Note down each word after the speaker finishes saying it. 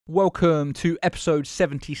Welcome to episode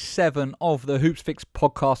 77 of the Hoopsfix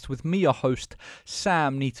podcast with me, your host,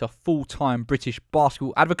 Sam Neater, full-time British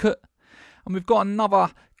basketball advocate. And we've got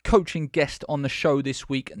another coaching guest on the show this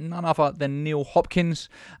week, none other than Neal Hopkins.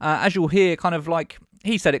 As you'll hear, kind of like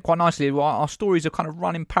he said it quite nicely, our stories are kind of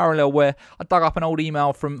run in parallel, where I dug up an old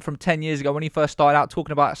email from 10 years ago when he first started out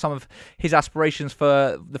talking about some of his aspirations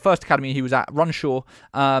for the first academy he was at, Runshaw,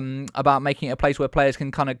 about making it a place where players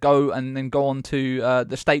can kind of go and then go on to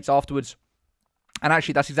the States afterwards. And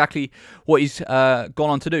actually, that's exactly what he's gone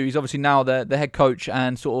on to do. He's obviously now the head coach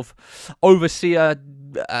and sort of overseer,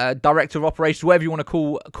 director of operations, whatever you want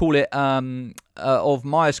to call it, of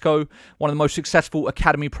Myerscough, one of the most successful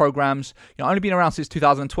academy programs. Only been around since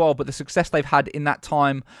 2012, but the success they've had in that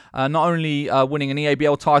time, not only winning an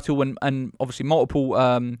EABL title and obviously multiple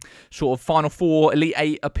sort of Final Four, Elite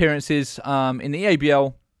Eight appearances in the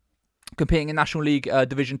EABL, competing in National League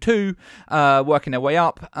Division 2, working their way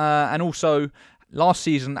up, and also last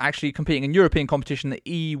season actually competing in European competition, the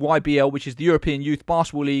EABL, which is the European Youth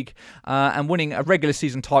Basketball League, and winning a regular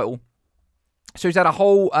season title. So he's had a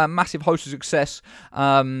whole massive host of success,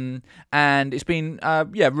 and it's been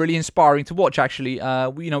really inspiring to watch. Actually,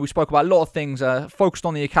 we spoke about a lot of things, focused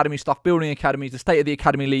on the academy stuff, building academies, the state of the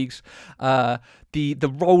academy leagues,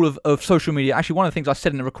 the role of social media. Actually, one of the things I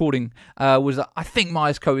said in the recording was that I think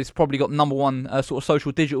Myerscough has probably got number one sort of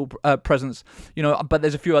social digital presence. But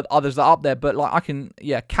there's a few others that are up there. But like I can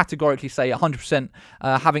categorically say 100%,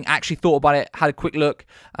 having actually thought about it, had a quick look,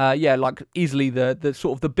 like easily the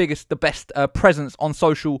sort of the biggest, the best presence on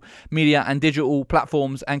social media and digital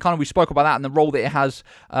platforms. And kind of we spoke about that and the role that it has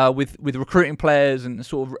with recruiting players and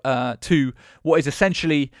sort of to what is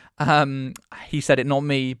essentially, he said it, not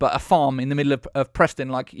me, but a farm in the middle of Preston.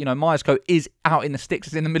 Like, Myerscough is out in the sticks,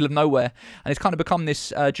 it's in the middle of nowhere, and it's kind of become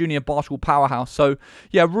this junior basketball powerhouse. So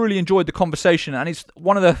yeah, really enjoyed the conversation, and it's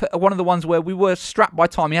one of the ones where we were strapped by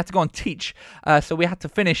time. He had to go and teach, so we had to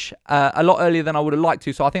finish a lot earlier than I would have liked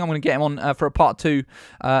to. So I think I'm going to get him on for a part two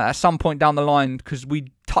at some point down the line, because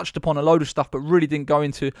we touched upon a load of stuff but really didn't go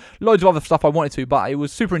into loads of other stuff I wanted to. But it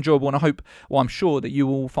was super enjoyable, and I'm sure that you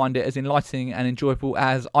will find it as enlightening and enjoyable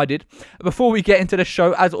as I did. Before we get into the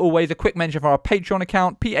show, as always, a quick mention for our Patreon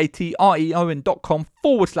account,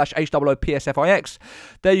 patreon.com/HOOPSFIX.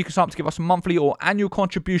 There you can start to give us a monthly or annual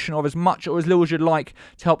contribution of as much or as little as you'd like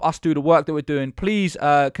to help us do the work that we're doing. Please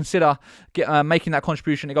consider making that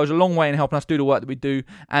contribution. It goes a long way in helping us do the work that we do,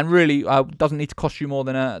 and really doesn't need to cost you more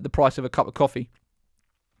than the price of a cup of coffee.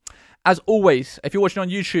 As always, if you're watching on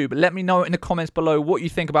YouTube, let me know in the comments below what you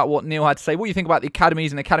think about what Neal had to say, what you think about the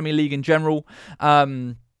academies and Academy League in general.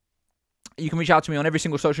 You can reach out to me on every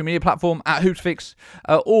single social media platform at Hoopsfix,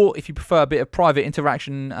 or if you prefer a bit of private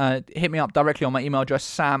interaction, hit me up directly on my email address,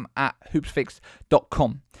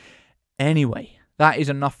 sam@hoopsfix.com. Anyway, that is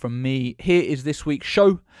enough from me. Here is this week's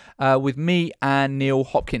show with me and Neal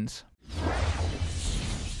Hopkins.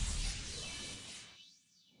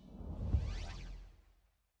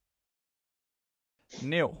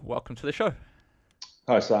 Neal, welcome to the show.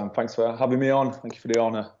 Hi Sam, thanks for having me on. Thank you for the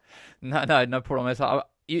honour. No problem. Like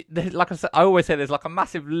I said, I always say there's like a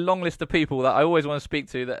massive long list of people that I always want to speak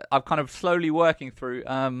to that I'm kind of slowly working through,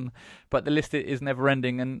 but the list is never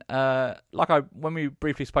ending. And when we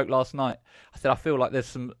briefly spoke last night, I said I feel like there's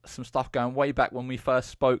some stuff going way back when we first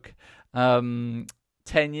spoke 10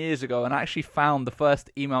 years ago, and I actually found the first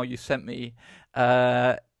email you sent me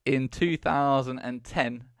in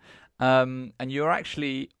 2010. And you're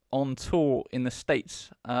actually on tour in the States,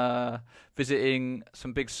 visiting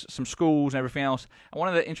some schools and everything else. And one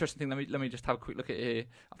of the interesting things, let me just have a quick look at it here.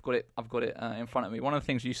 I've got it in front of me. One of the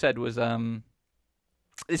things you said was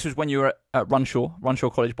this was when you were at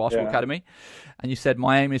Runshaw College Basketball Academy, and you said,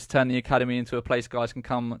 my aim is to turn the academy into a place guys can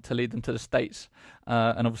come to lead them to the States.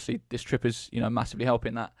 And obviously this trip is massively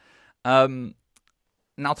helping that.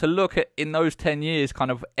 Now, to look at in those 10 years,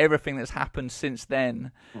 kind of everything that's happened since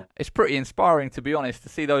then, it's pretty inspiring, to be honest, to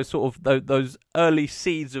see those sort of those early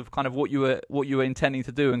seeds of kind of what you were intending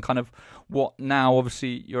to do, and kind of what now,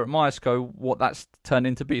 obviously, you're at Myerscough, what that's turned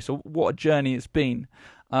into be. So, what a journey it's been.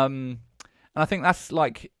 And I think that's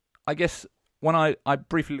like, I guess when I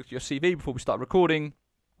briefly looked at your CV before we started recording,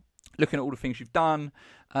 looking at all the things you've done.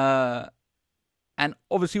 And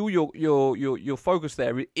obviously, all your focus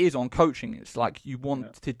there is on coaching. It's like you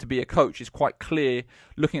wanted to be a coach. It's quite clear,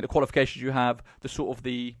 looking at the qualifications you have, the sort of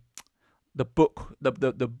the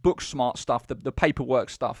book smart stuff, the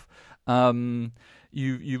paperwork stuff. You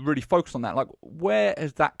really focused on that. Like, where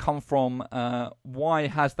has that come from? Why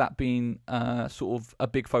has that been sort of a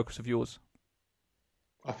big focus of yours?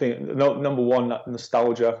 I think number one, that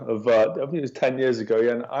nostalgia of I think it was 10 years ago.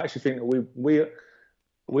 Yeah, and I actually think that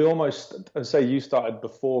we almost, I'd say you started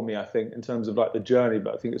before me, I think, in terms of like the journey,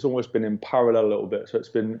 but I think it's almost been in parallel a little bit. So it's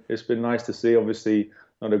been nice to see, obviously,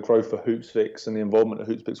 the growth for Hoopsfix and the involvement of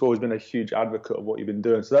Hoopsfix. I've always been a huge advocate of what you've been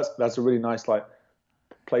doing. So that's a really nice like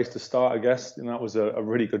place to start, I guess. And that was a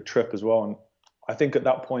really good trip as well. And I think at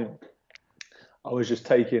that point, I was just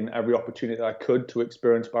taking every opportunity that I could to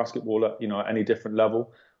experience basketball at, at any different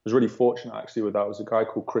level. I was really fortunate actually with that. There was a guy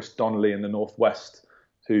called Chris Donnelly in the Northwest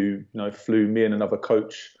who, flew me and another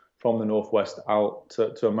coach from the Northwest out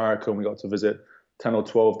to America, and we got to visit 10 or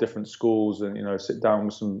 12 different schools and, sit down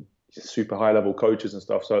with some super high level coaches and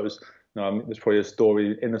stuff. So it was, there's probably a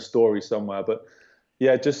story in a story somewhere, but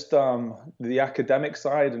yeah, just the academic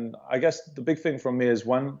side. And I guess the big thing from me is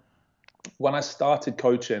when I started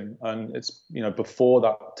coaching, and it's, before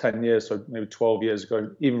that 10 years, so maybe 12 years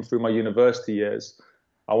ago, even through my university years,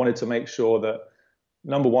 I wanted to make sure that,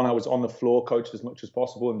 number one, I was on the floor coaching as much as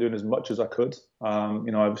possible and doing as much as I could.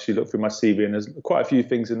 Obviously look through my CV and there's quite a few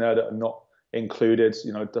things in there that are not included,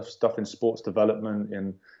 stuff in sports development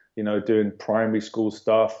and, doing primary school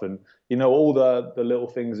stuff and, all the little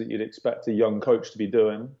things that you'd expect a young coach to be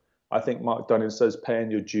doing. I think Mark Dunning says paying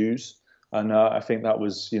your dues. And I think that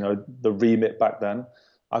was, the remit back then.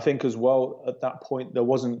 I think as well, at that point, there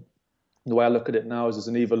wasn't, the way I look at it now is there's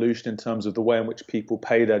an evolution in terms of the way in which people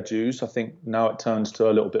pay their dues. I think now it turns to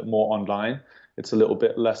a little bit more online. It's a little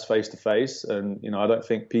bit less face-to-face. And, I don't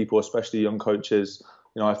think people, especially young coaches,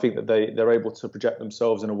 I think that they're able to project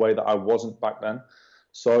themselves in a way that I wasn't back then.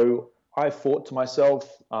 So I thought to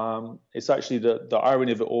myself, it's actually the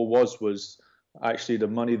irony of it all was actually the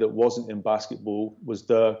money that wasn't in basketball was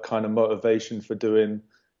the kind of motivation for doing,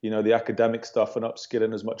 the academic stuff and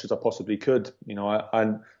upskilling as much as I possibly could.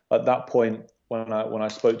 And at that point, when I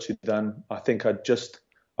spoke to you then, I think I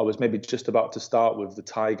was maybe just about to start with the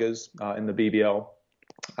Tigers in the BBL.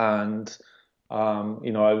 And, I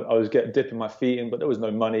was dipping my feet in, but there was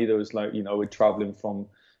no money. There was like, we're traveling from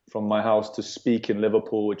my house to speak in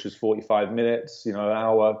Liverpool, which was 45 minutes, an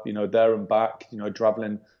hour, there and back,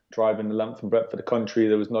 driving the length and breadth of the country.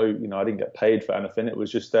 There was no, I didn't get paid for anything. It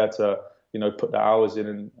was just there to, put the hours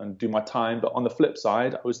in and do my time. But on the flip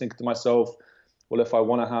side, I was thinking to myself, well, if I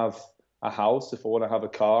want to have a house, if I want to have a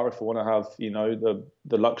car, if I want to have,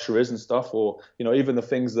 the luxuries and stuff, or, even the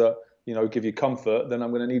things that, give you comfort, then I'm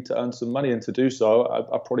going to need to earn some money. And to do so,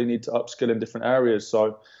 I probably need to upskill in different areas.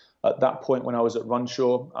 So at that point, when I was at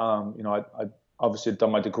Runshaw, I obviously had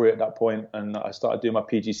done my degree at that point, and I started doing my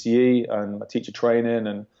PGCE and my teacher training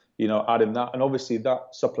and, adding that. And obviously that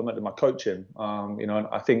supplemented my coaching, and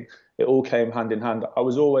I think it all came hand in hand. I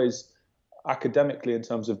was always academically, in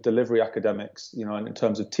terms of delivery academics, and in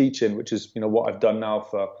terms of teaching, which is, what I've done now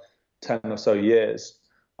for 10 or so years.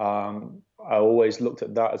 I always looked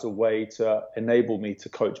at that as a way to enable me to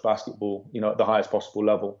coach basketball, at the highest possible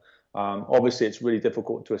level. Obviously, it's really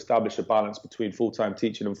difficult to establish a balance between full-time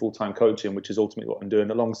teaching and full-time coaching, which is ultimately what I'm doing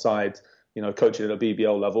alongside, coaching at a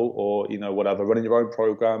BBL level or, whatever, running your own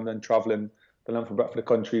program, then traveling the length and breadth of the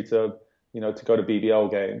country to, to go to BBL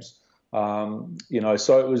games.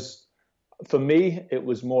 So it was, for me, it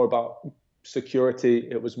was more about security.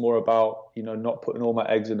 It was more about, not putting all my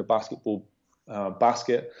eggs in the basketball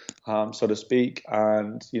basket, so to speak,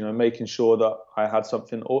 and, making sure that I had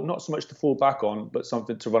something, or not so much to fall back on, but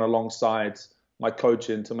something to run alongside my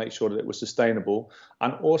coaching to make sure that it was sustainable.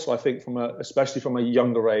 And also, I think especially from a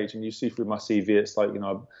younger age, and you see through my CV, it's like,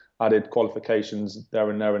 I've added qualifications there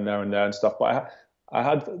and there and there and there and stuff. But I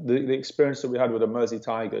had the experience that we had with the Mersey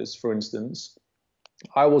Tigers, for instance.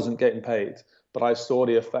 I wasn't getting paid, but I saw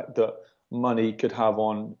the effect that money could have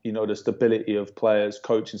on, the stability of players,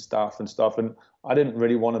 coaching staff and stuff. And I didn't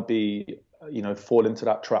really want to be, fall into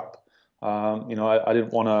that trap. I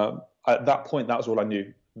didn't want to, at that point, that was all I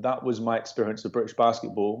knew. That was my experience of British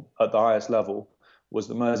basketball at the highest level, was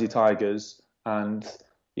the Mersey Tigers and,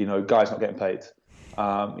 guys not getting paid.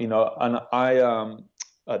 And I,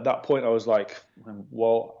 at that point, I was like,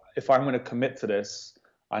 well, if I'm going to commit to this,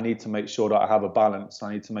 I need to make sure that I have a balance.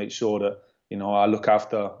 I need to make sure that, I look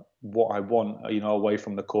after what I want, away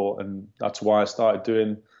from the court. And that's why I started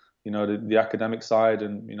doing, the academic side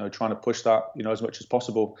and, trying to push that, as much as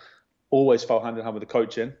possible. Always felt hand in hand with the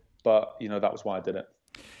coaching, but, that was why I did it.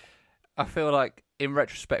 I feel like, in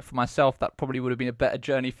retrospect, for myself, that probably would have been a better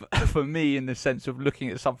journey for me, in the sense of looking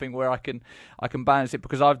at something where I can balance it,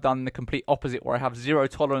 because I've done the complete opposite, where I have zero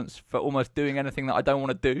tolerance for almost doing anything that I don't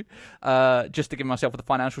want to do, just to give myself the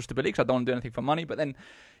financial stability, because I don't want to do anything for money. But then,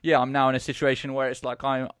 yeah, I'm now in a situation where it's like,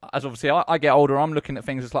 I get older, I'm looking at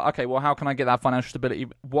things. It's like, okay, well, how can I get that financial stability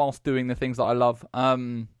whilst doing the things that I love?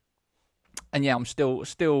 And yeah, I'm still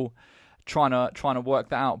trying to work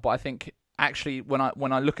that out. But I think actually, when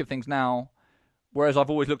I look at things now, whereas I've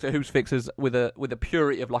always looked at Hoopsfix as with a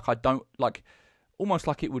purity of like, I don't like, almost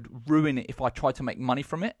like it would ruin it if I tried to make money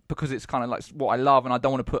from it, because it's kind of like what I love, and I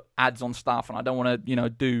don't want to put ads on stuff, and I don't want to,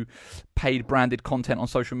 do paid branded content on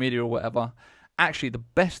social media or whatever. Actually, the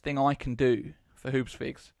best thing I can do for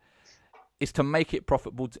Hoopsfix is to make it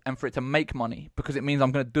profitable and for it to make money, because it means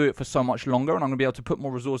I'm going to do it for so much longer, and I'm going to be able to put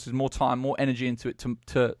more resources, more time, more energy into it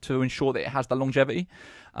to ensure that it has the longevity.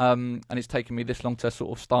 And it's taken me this long to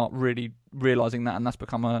sort of start really realizing that, and that's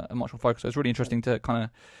become a much more focus. So it's really interesting to kind of.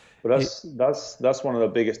 But that's one of the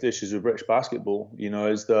biggest issues with British basketball,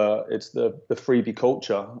 is the freebie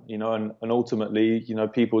culture, and ultimately,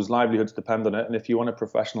 people's livelihoods depend on it. And if you want to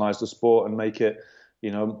professionalize the sport and make it,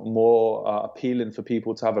 more appealing for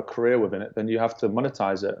people to have a career within it, then you have to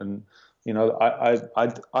monetize it. And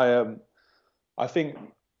I think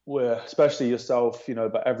we're, especially yourself,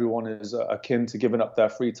 but everyone is akin to giving up their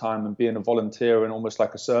free time and being a volunteer and almost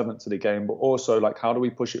like a servant to the game. But also, like, how do we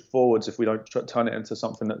push it forwards if we don't turn it into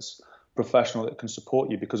something that's professional that can support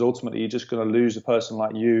you? Because ultimately, you're just going to lose a person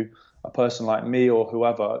like you, a person like me, or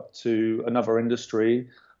whoever to another industry.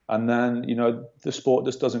 And then, the sport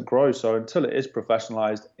just doesn't grow. So until it is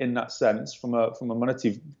professionalized in that sense, from a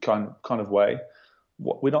monetary kind of way,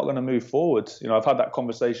 we're not going to move forward. I've had that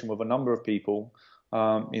conversation with a number of people.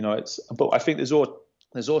 But I think there's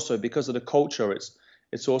also, because of the culture,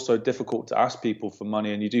 it's also difficult to ask people for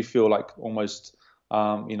money, and you do feel like almost,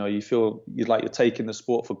 you feel like you're taking the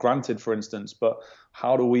sport for granted, for instance. But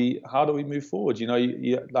how do we move forward?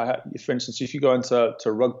 Like, for instance, if you go into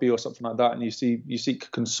rugby or something like that, and you seek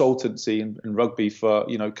consultancy in rugby for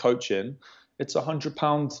coaching, it's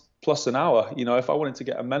 £100 plus an hour. If I wanted to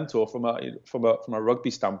get a mentor from a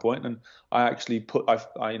rugby standpoint, and I actually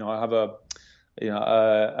I have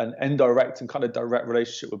an indirect and kind of direct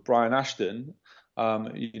relationship with Brian Ashton,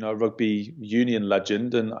 rugby union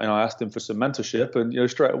legend, and I asked him for some mentorship, and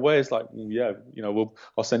straight away it's like, well, yeah,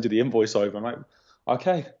 I'll send you the invoice over. I'm like,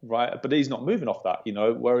 okay, right, but he's not moving off that,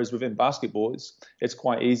 Whereas within basketball, it's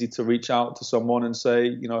quite easy to reach out to someone and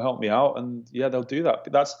say, help me out, and yeah, they'll do that.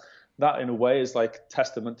 But that in a way is like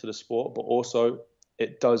testament to the sport, but also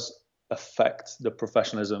it does affect the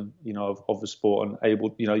professionalism, of the sport,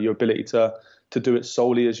 and your ability to do it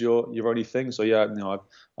solely as your only thing. So yeah,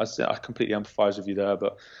 I completely empathise with you there,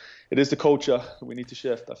 but it is the culture that we need to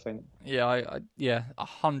shift, I think. Yeah, yeah,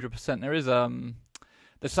 100%. There is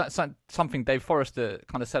there's something Dave Forrester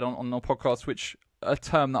kind of said on our podcast, which a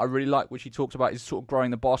term that I really like, which he talked about, is sort of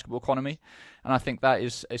growing the basketball economy. And I think that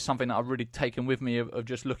is something that I've really taken with me of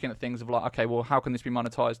just looking at things of like, okay, well, how can this be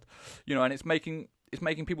monetized? And it's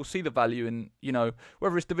making people see the value in,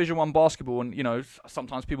 whether it's Division 1 basketball, and,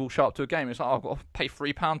 sometimes people show up to a game, it's like, oh, I've got to pay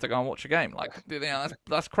 £3 to go and watch a game. Like,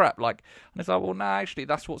 that's crap. Like, and it's like, well, no, actually,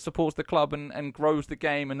 that's what supports the club and grows the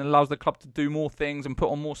game and allows the club to do more things and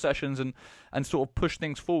put on more sessions and sort of push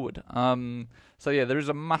things forward. So yeah, there is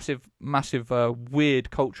a massive weird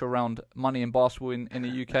culture around money in basketball in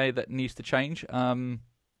the UK that needs to change. And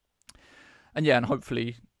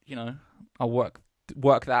hopefully, I'll work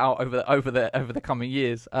that out over the coming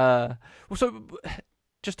years. So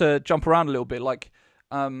just to jump around a little bit, like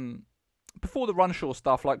before the Runshaw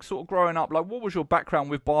stuff, like sort of growing up, like what was your background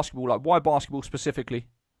with basketball? Like why basketball specifically?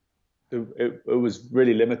 It was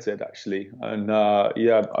really limited, actually, and I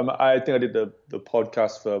think I did the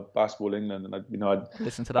podcast for Basketball England, and I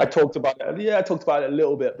listened to that. I talked about it. Yeah, I talked about it a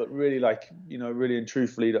little bit, but really, really and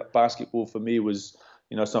truthfully, that basketball for me was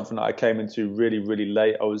something that I came into really, really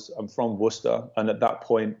late. I'm from Worcester, and at that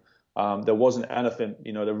point, there wasn't anything.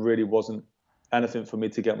 There really wasn't anything for me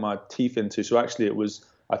to get my teeth into. So actually,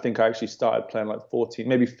 I think I actually started playing like 14,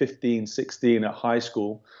 maybe 15, 16 at high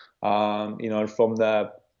school. And from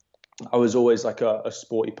there, I was always like a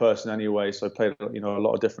sporty person anyway, so I played a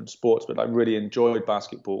lot of different sports, but I really enjoyed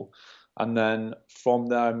basketball. And then from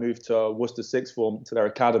there, I moved to Worcester Sixth Form, to their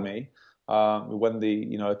academy. When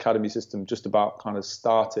the academy system just about kind of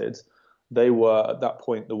started, they were at that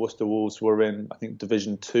point, the Worcester Wolves were in, I think,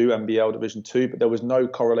 Division 2, NBL Division 2, but there was no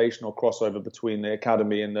correlation or crossover between the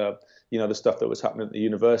academy and the stuff that was happening at the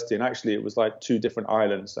university. And actually, it was like two different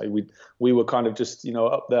islands. So we were kind of just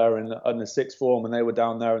up there in the sixth form, and they were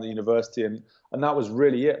down there in the university, and that was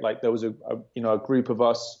really it. Like there was a group of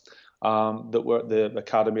us that were at the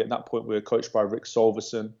academy at that point. We were coached by Rick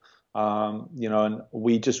Solverson. And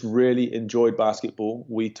we just really enjoyed basketball.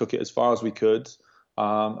 We took it as far as we could.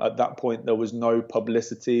 At that point, there was no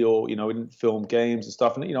publicity, or we didn't film games and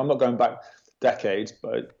stuff. And I'm not going back decades,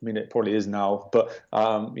 but I mean it probably is now. But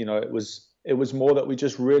it was more that we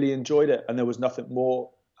just really enjoyed it, and there was nothing more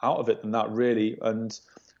out of it than that, really. And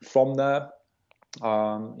from there,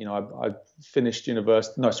 I finished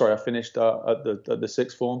university. No, sorry, I finished at the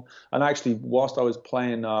sixth form. And actually, whilst I was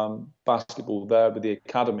playing basketball there with the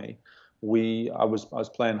academy, I was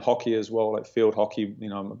playing hockey as well, like field hockey.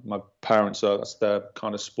 My parents that's their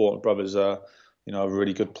kind of sport. My brother's a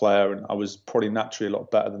really good player, and I was probably naturally a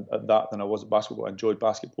lot better at that than I was at basketball. I enjoyed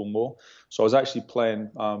basketball more, so I was actually playing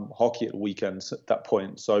hockey at the weekends at that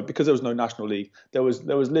point. So because there was no national league, there was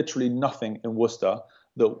literally nothing in Worcester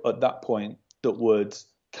that at that point that would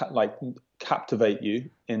captivate you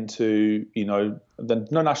into no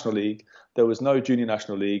national league. There was no junior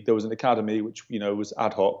national league. There was an academy which was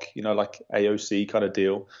ad hoc, like AOC kind of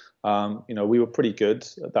deal. We were pretty good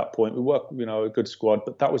at that point. We were a good squad,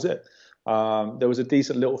 but that was it. There was a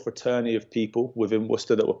decent little fraternity of people within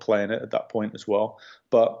Worcester that were playing it at that point as well.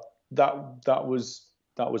 But that was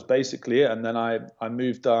basically it. And then I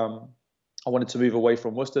moved. I wanted to move away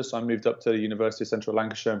from Worcester, so I moved up to the University of Central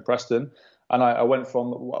Lancashire in Preston. And I went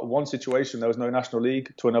from one situation, there was no National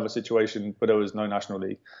League, to another situation where there was no National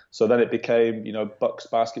League. So then it became, Bucks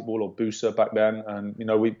basketball or Boosa back then. And,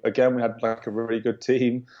 we had like a really good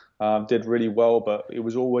team, did really well, but it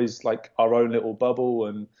was always like our own little bubble.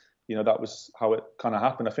 And, that was how it kind of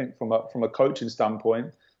happened. I think from a coaching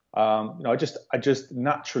standpoint, I just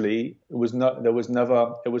naturally, it was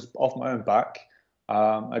off my own back.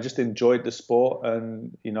 I just enjoyed the sport,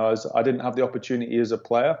 and as I didn't have the opportunity as a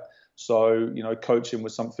player, so coaching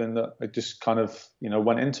was something that I just kind of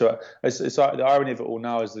went into it. It's the irony of it all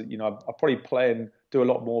now is that I probably play and do a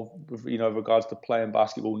lot more with regards to playing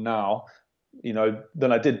basketball now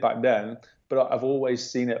than I did back then. But I've always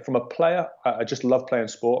seen it from a player. I just love playing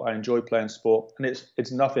sport. I enjoy playing sport, and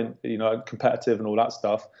it's nothing competitive and all that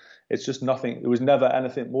stuff. It's just nothing. It was never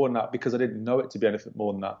anything more than that because I didn't know it to be anything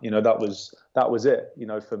more than that. That was it.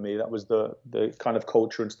 For me, that was the kind of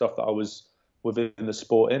culture and stuff that I was within the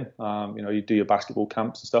sport in. You do your basketball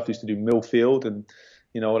camps and stuff. I used to do Millfield and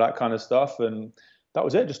all that kind of stuff, and that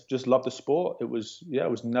was it. Just love the sport. It was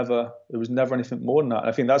never anything more than that. And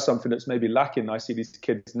I think that's something that's maybe lacking. I see these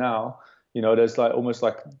kids now. There's like almost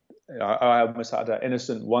like I almost had that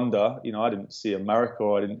innocent wonder. I didn't see America,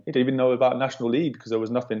 or I didn't even know about National League because there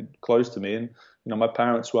was nothing close to me. And my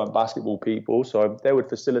parents weren't basketball people, so they would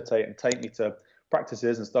facilitate and take me to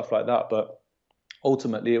practices and stuff like that. But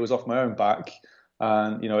ultimately, it was off my own back,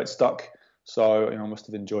 and it stuck. So I must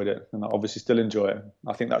have enjoyed it, and I obviously still enjoy it.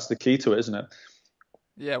 I think that's the key to it, isn't it?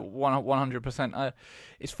 Yeah, 100%.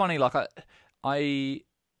 It's funny, like I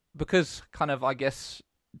because kind of I guess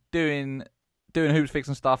doing Hoopsfix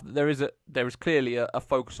and stuff, there is clearly a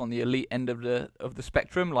focus on the elite end of the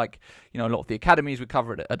spectrum. Like a lot of the academies we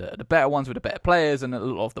cover are the better ones with the better players, and a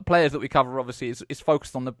lot of the players that we cover obviously is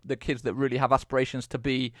focused on the kids that really have aspirations to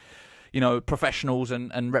be professionals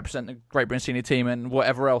and represent the Great Britain senior team and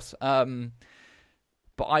whatever else.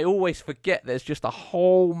 But I always forget there's just a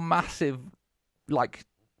whole massive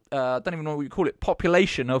I don't even know what you call it,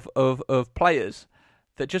 population of players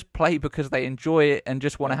that just play because they enjoy it and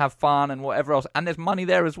just want to have fun and whatever else. And there's money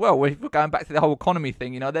there as well. We're going back to the whole economy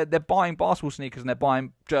thing. They're buying basketball sneakers and they're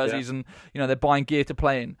buying jerseys and they're buying gear to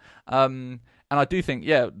play in. And I do think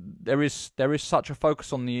there is such a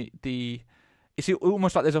focus on the it's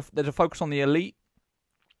almost like there's a focus on the elite,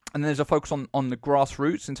 and then there's a focus on the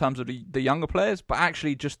grassroots in terms of the younger players, but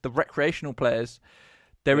actually just the recreational players.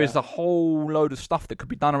 There is a whole load of stuff that could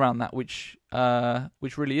be done around that, which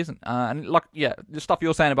really isn't. And the stuff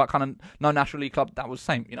you're saying about kind of no National League club, that was the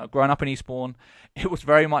same. Growing up in Eastbourne, it was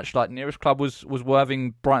very much like nearest club was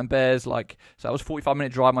Worthing, Brighton Bears. So that was a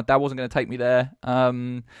 45-minute drive. My dad wasn't going to take me there.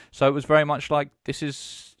 So it was very much like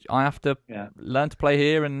I have to learn to play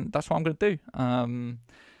here, and that's what I'm going to do.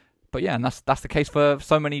 But yeah, and that's the case for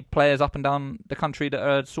so many players up and down the country that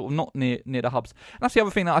are sort of not near the hubs. And that's the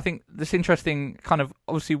other thing that I think that's interesting, kind of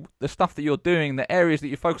obviously the stuff that you're doing, the areas that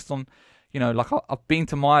you're focused on. I've been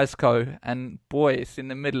to Myerscough, and boy, it's in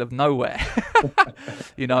the middle of nowhere.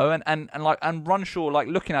 and Runshaw, like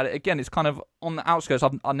looking at it again, it's kind of on the outskirts.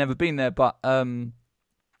 I've never been there, but it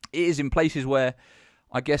is in places where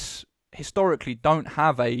I guess historically don't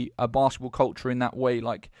have a basketball culture in that way.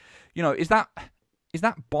 Is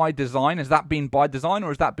that by design? Has that been by design, or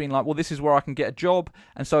has that been like, well, this is where I can get a job,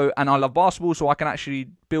 and I love basketball, so I can actually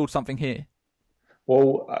build something here?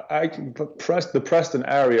 Well, the Preston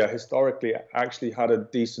area historically actually had a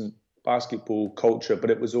decent basketball culture, but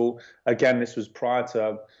it was all, again, this was prior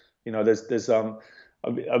to, for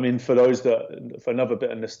those for another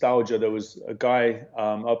bit of nostalgia, there was a guy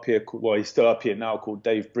up here, he's still up here now, called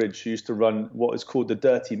Dave Bridge, who used to run what is called the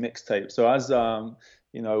Dirty Mixtape. So as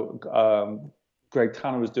Greg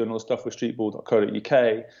Tanner was doing all the stuff with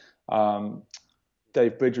streetball.co.uk.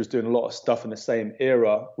 Dave Bridge was doing a lot of stuff in the same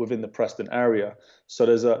era within the Preston area. So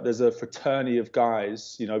there's a fraternity of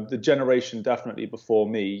guys, the generation definitely before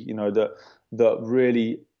me, that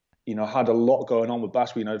really, had a lot going on with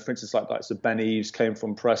basketball. For instance, so Ben Eves came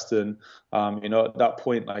from Preston. At that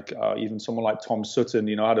point, even someone like Tom Sutton,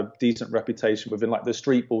 had a decent reputation within the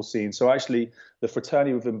street ball scene. So actually, the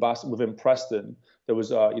fraternity within Preston, there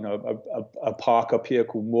was a park up here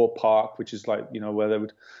called Moore Park, which is where they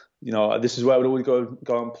would. This is where we would always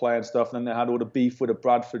go and play and stuff. And then they had all the beef with the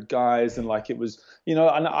Bradford guys. And it was,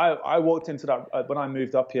 and I walked into that when I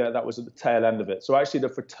moved up here, that was at the tail end of it. So actually the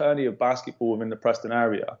fraternity of basketball within the Preston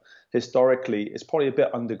area, historically, is probably a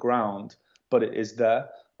bit underground, but it is there.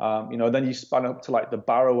 Then you span up to the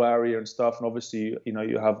Barrow area and stuff. And obviously,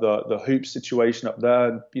 you have the hoop situation up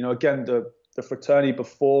there. And, again, the fraternity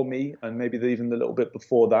before me, and maybe even the little bit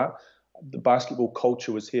before that, the basketball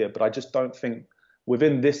culture was here. But I just don't think,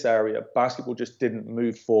 within this area, basketball just didn't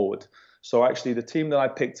move forward. So actually, the team that I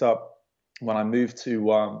picked up when I moved to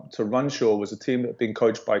Runshaw was a team that had been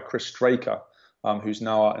coached by Chris Straker, who's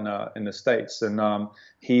now out in the States. And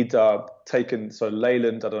he'd taken, so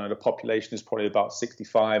Leyland, I don't know, the population is probably about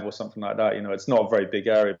 65 or something like that. It's not a very big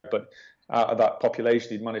area, but out of that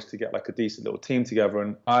population, he'd managed to get a decent little team together.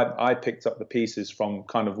 And I picked up the pieces from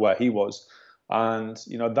kind of where he was. And,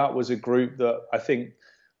 that was a group that I think,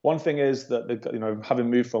 one thing is that, having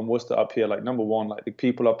moved from Worcester up here, number one, the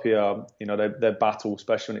people up here, they battle,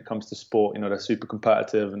 especially when it comes to sport. They're super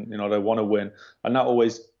competitive and, they want to win. And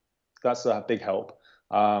that's a big help.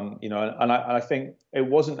 And I think it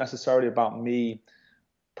wasn't necessarily about me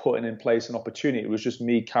putting in place an opportunity. It was just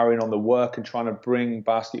me carrying on the work and trying to bring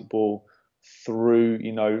basketball through,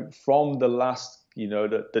 from the last,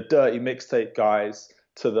 the dirty mixtape guys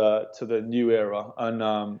to the new era.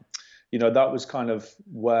 And, that was kind of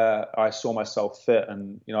where I saw myself fit.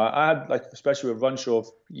 And, I had, especially with Runshaw,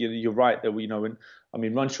 you're right that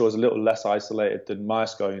Runshaw is a little less isolated than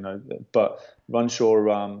Myerscough, but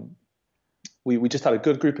Runshaw, we just had a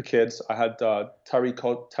good group of kids. I had Terry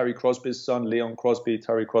Crosby's son, Leon Crosby.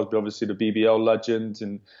 Terry Crosby, obviously the BBL legend.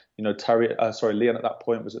 And, Leon at that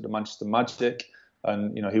point was at the Manchester Magic.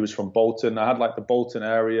 And, he was from Bolton. I had the Bolton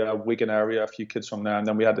area, Wigan area, a few kids from there. And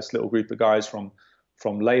then we had this little group of guys from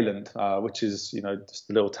Leyland, which is, just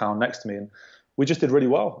a little town next to me. And we just did really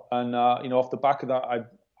well. And, off the back of that,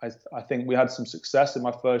 I think we had some success in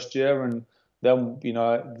my first year. And then,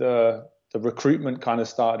 the recruitment kind of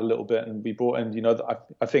started a little bit. And we brought in,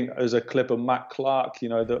 I think there's a clip of Matt Clark,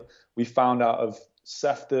 that we found out of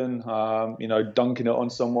Sefton, dunking it on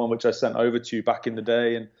someone, which I sent over to you back in the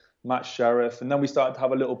day, and Matt Sheriff. And then we started to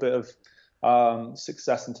have a little bit of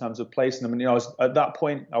success in terms of placing them. And, at that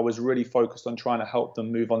point, I was really focused on trying to help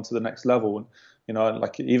them move on to the next level.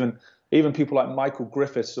 And, even people like Michael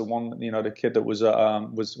Griffiths, the one, the kid that was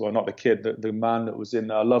not the kid, the man that was in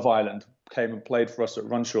Love Island, came and played for us at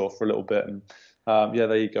Runshaw for a little bit. And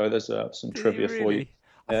there you go. There's some trivia for you.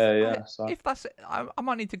 Yeah. So. If that's it, I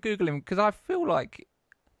might need to Google him, because I feel like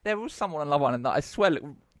there was someone on Love Island that I swear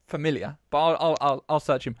looked familiar, but I'll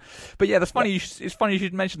search him. But yeah, that's funny. Yeah. It's funny you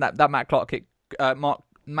should mention that Matt Clark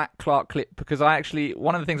Matt Clark clip, because I actually,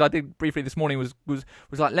 one of the things I did briefly this morning was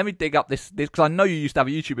let me dig up this because I know you used to have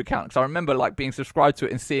a YouTube account, because I remember being subscribed to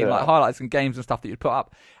it and seeing highlights and games and stuff that you'd put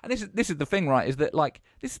up. And this is the thing, right? Is that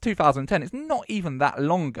this is 2010? It's not even that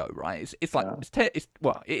long ago, right? It's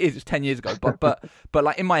 10 years ago, but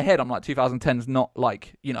in my head I'm 2010 is not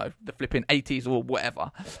the flipping 80s or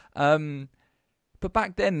whatever. But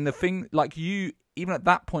back then, the thing, you, even at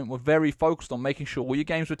that point, were very focused on making sure all your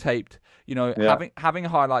games were taped, having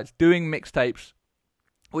highlights, doing mixtapes,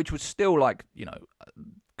 which was still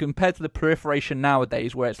compared to the proliferation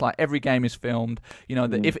nowadays, where it's every game is filmed,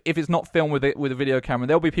 that if it's not filmed with a video camera,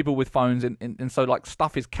 there'll be people with phones, and so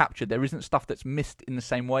stuff is captured. There isn't stuff that's missed in the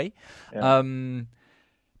same way. Yeah. On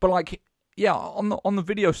the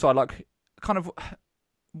video side, kind of,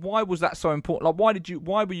 why was that so important?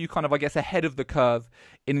 Why were you kind of, I guess, ahead of the curve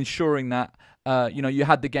in ensuring that, you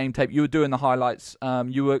had the game tape, you were doing the highlights,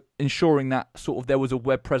 you were ensuring that sort of there was a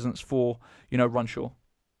web presence for, Runshaw?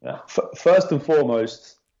 Yeah. First and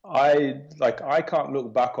foremost, I can't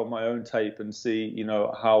look back on my own tape and see,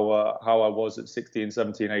 how I was at 16,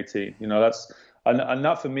 17, 18. And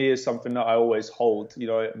that for me is something that I always hold,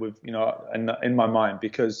 in my mind,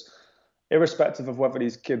 because irrespective of whether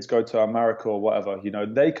these kids go to America or whatever,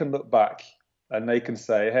 they can look back and they can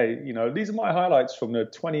say, hey, these are my highlights from the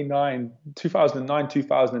 2009,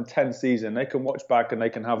 2010 season. They can watch back and they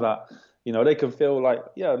can have that they can feel like,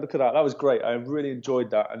 yeah, look at that. That was great. I really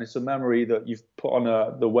enjoyed that. And it's a memory that you've put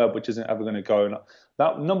on the web, which isn't ever going to go. And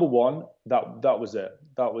that, number one, that was it.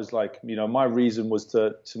 That was like, my reason was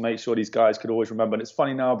to make sure these guys could always remember. And it's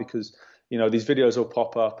funny now because, these videos will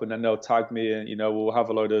pop up and then they'll tag me and, we'll have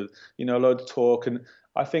a load of talk. And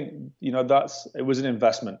I think, it was an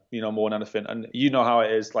investment, more than anything. And how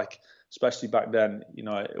it is, like, especially back then,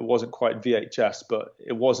 it wasn't quite VHS, but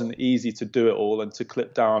it wasn't easy to do it all and to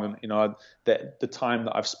clip down. And, the time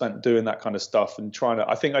that I've spent doing that kind of stuff and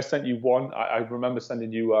I think I sent you one, I remember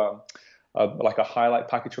sending you like a highlight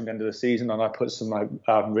package from the end of the season, and I put some like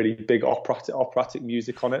really big operatic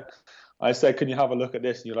music on it. I said, can you have a look at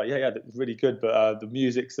this? And you're like, yeah, that's really good, but the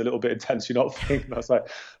music's a little bit intense. You're not thinking. I was like,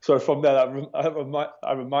 so from there, I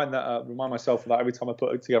remind myself of that every time I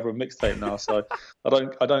put together a mixtape now. So I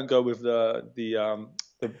don't go with the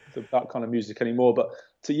that kind of music anymore. But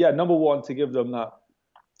number one, to give them that,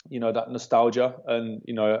 that nostalgia, and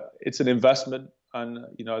it's an investment. And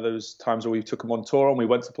those times where we took them on tour and we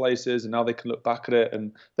went to places, and now they can look back at it.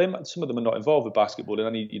 And some of them are not involved with basketball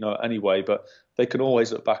in any way, but they can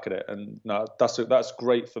always look back at it. And that's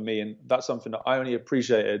great for me, and that's something that I only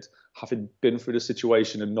appreciated having been through the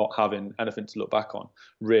situation and not having anything to look back on.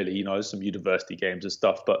 Really, some university games and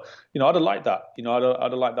stuff, but I'd have liked that. I'd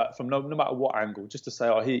have liked that from no matter what angle, just to say,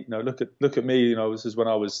 oh, look at me. This is when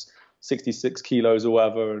I was 66 kilos or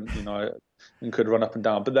whatever, and and could run up and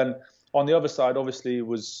down. But then on the other side, obviously, it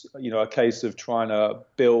was a case of trying to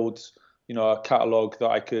build a catalog that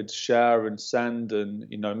I could share and send, and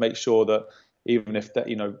make sure that even if that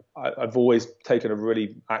I've always taken a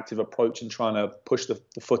really active approach in trying to push the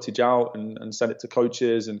footage out and send it to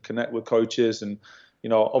coaches and connect with coaches, and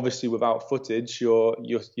obviously without footage you're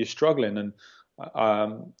struggling, and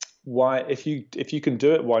why if you can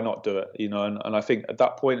do it, why not do it? And I think at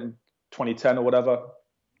that point in 2010 or whatever,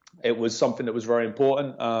 it was something that was very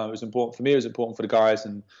important. It was important for me. It was important for the guys,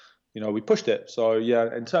 and we pushed it. So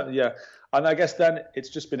and I guess then it's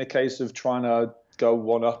just been a case of trying to go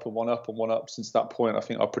one up and one up and one up. Since that point, I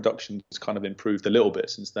think our production has kind of improved a little bit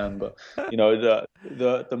since then. But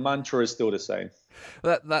the mantra is still the same.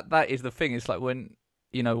 That is the thing. It's like when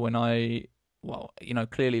clearly,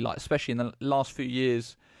 like especially in the last few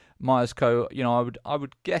years, Myerscough, I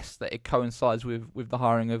would guess that it coincides with the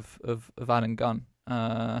hiring of Adam Gunn.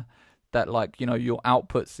 That your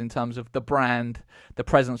outputs in terms of the brand, the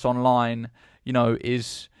presence online,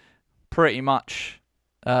 is pretty much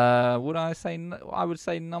I would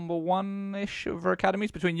say number one-ish for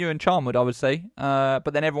academies between you and Charnwood, I would say.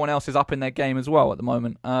 But then everyone else is up in their game as well at the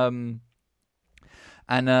moment. And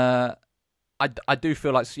I do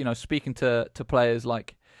feel like speaking to players,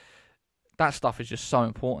 like that stuff is just so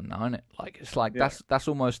important now, isn't it? Like it's like that's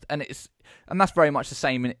almost, and that's very much the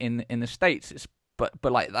same in the States.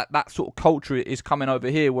 But like that sort of culture is coming over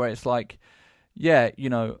here, where it's like,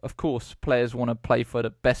 of course players want to play for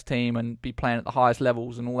the best team and be playing at the highest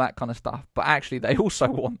levels and all that kind of stuff. But actually they also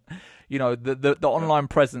want, the online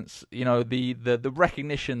presence, the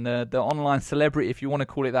recognition, the online celebrity, if you want to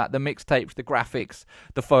call it that, the mixtapes, the graphics,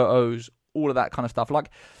 the photos, all of that kind of stuff.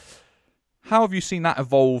 Like, how have you seen that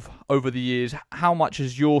evolve over the years? How much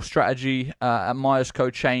has your strategy at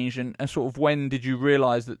Myerscough changed, and sort of when did you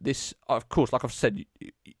realise that this, of course, like I've said,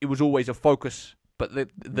 it was always a focus, but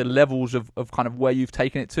the levels of kind of where you've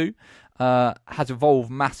taken it to has evolved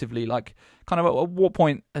massively? Like, kind of at what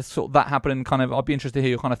point has sort of that happened, and kind of I'd be interested to hear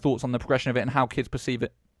your kind of thoughts on the progression of it and how kids perceive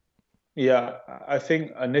it. Yeah, I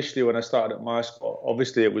think initially when I started at Myerscough,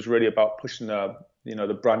 obviously it was really about pushing the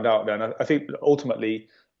brand out there, and I think ultimately,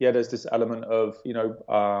 there's this element of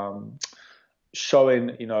showing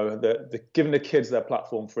the giving the kids their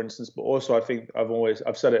platform, for instance. But also, I think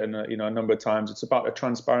I've said it in a number of times. It's about the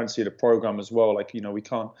transparency of the program as well. Like we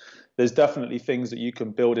can't. There's definitely things that you can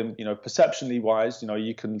build in perceptionally wise.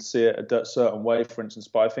 You can see it a certain way, for instance.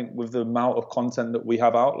 But I think with the amount of content that we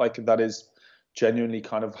have out, like that is genuinely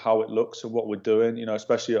kind of how it looks and what we're doing.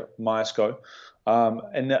 Especially at Myerscough.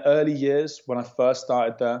 In the early years when I first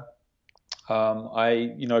started there.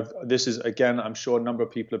 This is, again, I'm sure a number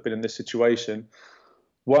of people have been in this situation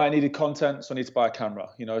where I needed content, so I need to buy a camera,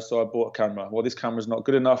 so I bought a camera. Well, this camera's not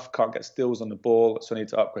good enough, can't get stills on the ball, so I need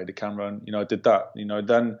to upgrade the camera, and, I did that,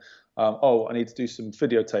 then, I need to do some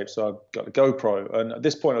videotape, so I got a GoPro, and at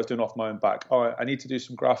this point I was doing off my own back. I need to do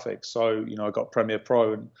some graphics, so, I got Premiere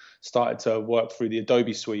Pro and started to work through the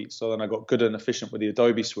Adobe suite, so then I got good and efficient with the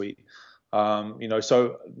Adobe suite.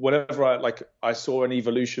 So whenever I saw an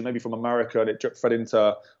evolution maybe from America and it fed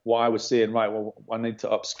into what I was seeing, right, well, I need to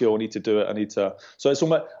upskill, I need to do it, so it's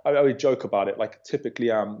almost, I always joke about it, like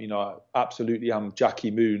typically absolutely I'm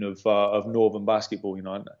Jackie Moon of Northern basketball,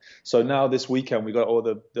 so now this weekend we got all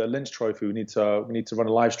the Lynch Trophy, we need to run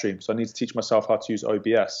a live stream, so I need to teach myself how to use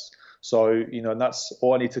OBS. So, and that's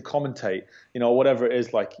all I need to commentate, whatever it is,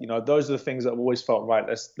 those are the things that I've always felt, right,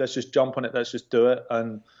 let's just jump on it, let's just do it.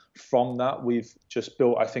 And from that, we've just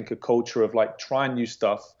built, I think, a culture of trying new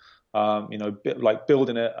stuff,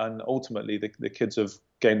 building it, and ultimately the kids have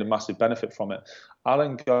gained a massive benefit from it.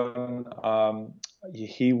 Alan Gunn,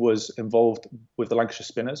 he was involved with the Lancashire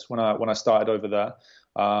Spinners when I started over there,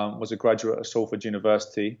 was a graduate of Salford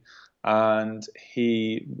University. And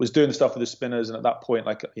he was doing the stuff with the Spinners, and at that point,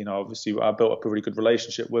 obviously I built up a really good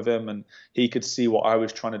relationship with him, and he could see what I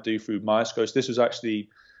was trying to do through Myerscough. So this was actually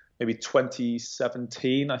maybe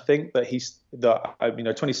 2017, I think,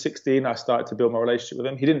 2016, I started to build my relationship with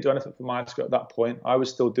him. He didn't do anything for Myerscough at that point. I was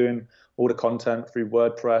still doing all the content through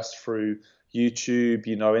WordPress, through YouTube,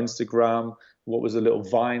 Instagram. What was the little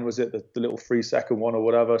Vine? Was it the little 3-second one or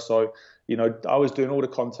whatever? So, I was doing all the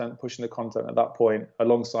content, pushing the content at that point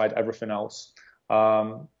alongside everything else.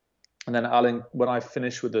 And then Alan, when I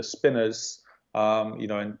finished with the Spinners,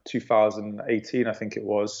 in 2018, I think it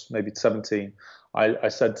was, maybe 17, I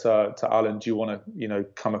said to Alan, do you want to,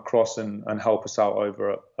 come across and help us out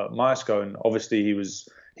over at Myerscough? And obviously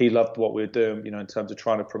he loved what we were doing, in terms of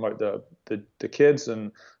trying to promote the kids.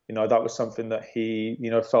 And, that was something that he,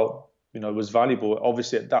 felt, was valuable.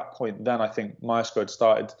 Obviously at that point, then I think Myerscough had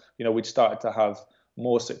started, we'd started to have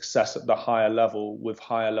more success at the higher level with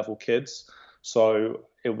higher level kids. So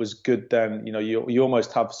it was good then, you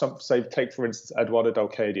almost have take for instance, Eduardo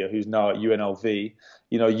Delcadia, who's now at UNLV,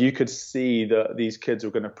 you could see that these kids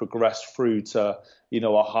are going to progress through to,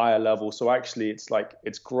 a higher level. So actually it's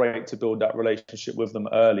great to build that relationship with them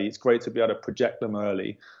early. It's great to be able to project them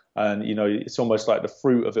early. And, it's almost like the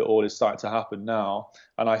fruit of it all is starting to happen now.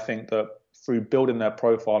 And I think that through building their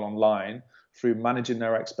profile online, through managing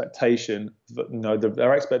their expectation,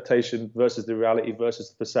 their expectation versus the reality versus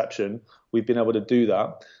the perception, we've been able to do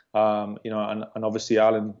that. And obviously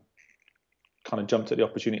Alan kind of jumped at the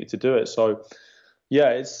opportunity to do it. So yeah,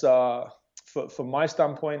 it's from my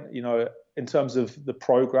standpoint, in terms of the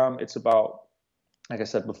program, it's about, like I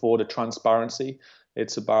said before, the transparency.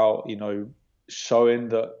 It's about, showing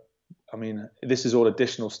that, this is all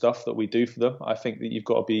additional stuff that we do for them. I think that you've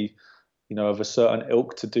got to be, of a certain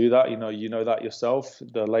ilk to do that. You know that yourself,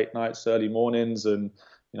 the late nights, early mornings, and,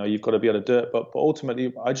 you've got to be able to do it. But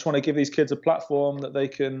ultimately, I just want to give these kids a platform that they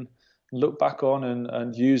can look back on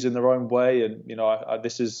and use in their own way. And,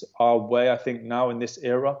 this is our way, I think, now in this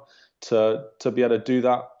era to be able to do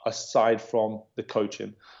that aside from the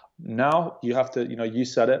coaching. Now you have to, you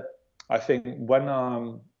said it. I think when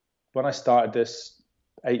I started this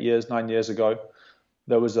 9 years ago,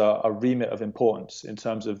 there was a remit of importance in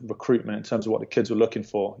terms of recruitment, in terms of what the kids were looking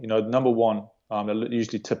for. Number one, they're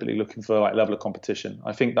usually typically looking for level of competition.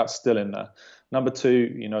 I think that's still in there. Number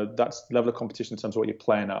two, that's level of competition in terms of what you're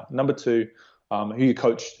playing at. Number two, who you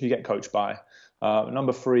get coached by.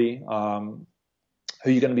 Number three, who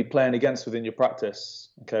you're going to be playing against within your practice,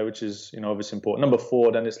 okay, which is, obviously important. Number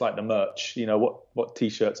four, then it's like the merch, what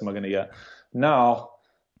t-shirts am I going to get? Now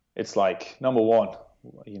it's number one,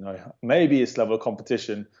 maybe it's level of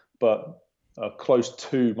competition, but close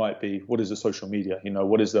to might be, what is the social media?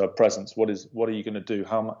 What is the presence? What are you going to do?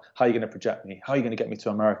 How are you going to project me? How are you going to get me to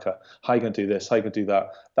America? How are you going to do this? How are you going to do that?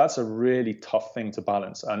 That's a really tough thing to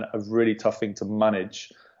balance and a really tough thing to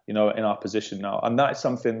manage, in our position now. And that is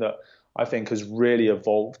something that I think has really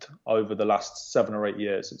evolved over the last 7 or 8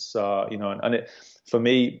 years. It's, for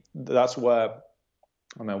me, that's where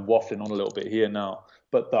I'm waffling on a little bit here now.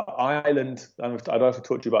 But the island, I don't know if I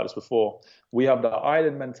talked to you about this before, we have the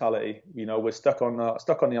island mentality. We're stuck on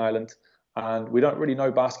the island, and we don't really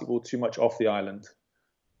know basketball too much off the island.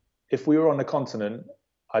 If we were on the continent,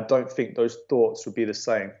 I don't think those thoughts would be the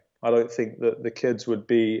same. I don't think that the kids would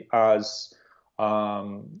be as,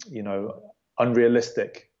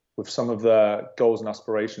 unrealistic with some of their goals and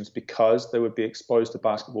aspirations, because they would be exposed to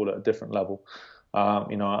basketball at a different level.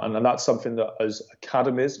 And that's something that as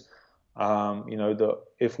academies, that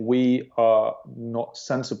if we are not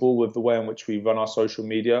sensible with the way in which we run our social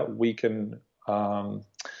media, we can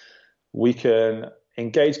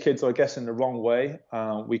engage kids, I guess, in the wrong way.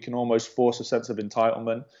 We can almost force a sense of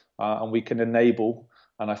entitlement, and we can enable.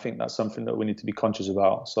 And I think that's something that we need to be conscious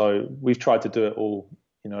about. So we've tried to do it all,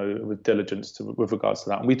 with diligence with regards to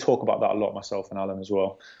that. And we talk about that a lot, myself and Alan as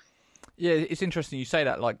well. Yeah, it's interesting you say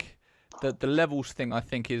that. the levels thing, I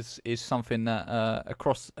think, is something that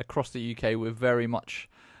across the UK we're very much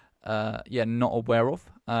not aware of,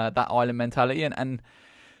 that island mentality, and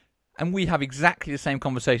we have exactly the same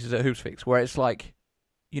conversations at Hoopsfix, where it's like,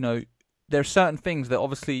 there are certain things that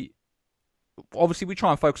obviously we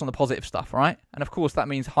try and focus on the positive stuff, right? And of course that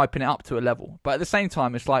means hyping it up to a level, but at the same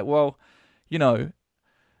time it's like, well,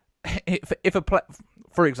 if a play,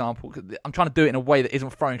 for example, I'm trying to do it in a way that isn't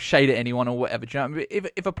throwing shade at anyone or whatever. Do you know what I mean?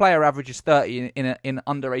 If a player averages 30 in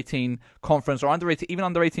under 18 conference or even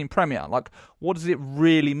under 18 Premier, like, what does it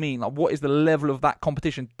really mean? Like, what is the level of that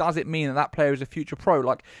competition? Does it mean that player is a future pro?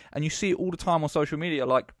 Like, and you see it all the time on social media.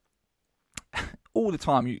 Like, all the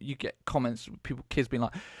time you get comments, kids being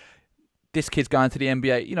like, this kid's going to the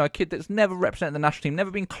NBA. A kid that's never represented the national team,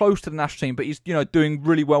 never been close to the national team, but he's, doing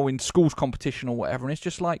really well in schools competition or whatever. And it's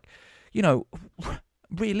just like,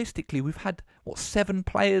 realistically, we've had 7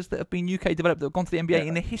 players that have been UK developed that have gone to the NBA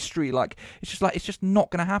in the history. Like, it's just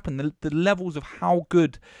not going to happen. The levels of how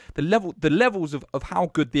good the levels of how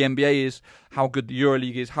good the NBA is, how good the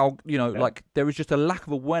EuroLeague is, how like, there is just a lack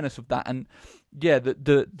of awareness of that. And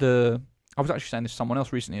I was actually saying this to someone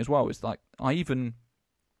else recently as well. It's like,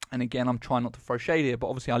 and again, I'm trying not to throw shade here, but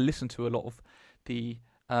obviously I listen to a lot of the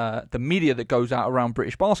media that goes out around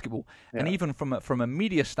British basketball, and even from a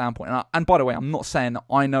media standpoint. And by the way, I'm not saying that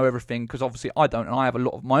I know everything, because obviously I don't, and I have a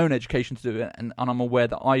lot of my own education to do, and I'm aware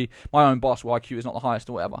that my own basketball IQ is not the highest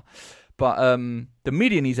or whatever. But the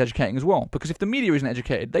media needs educating as well, because if the media isn't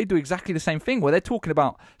educated, they do exactly the same thing, where they're talking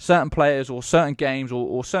about certain players or certain games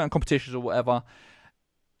or certain competitions or whatever,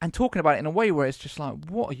 and talking about it in a way where it's just like,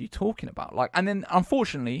 what are you talking about? Like, and then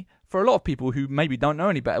unfortunately, for a lot of people who maybe don't know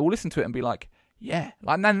any better, will listen to it and be like, yeah,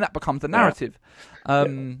 like, and then that becomes the narrative.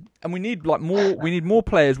 And we need more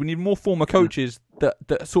players, we need more former coaches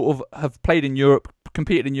that sort of have played in Europe,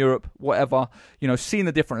 competed in Europe, whatever, seen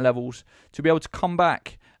the different levels, to be able to come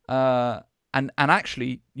back and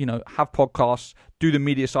actually, have podcasts, do the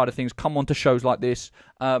media side of things, come on to shows like this,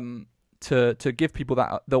 to give people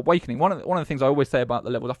the awakening. One of the things I always say about the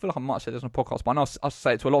levels, I feel like I might have said this on a podcast, but I know I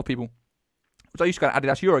say it to a lot of people. So I used to go to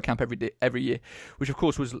Adidas Eurocamp every year, which of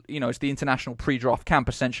course was, it's the international pre-draft camp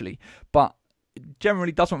essentially, but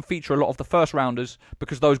generally doesn't feature a lot of the first rounders,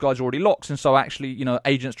 because those guys are already locks, and so actually,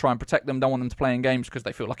 agents try and protect them, don't want them to play in games because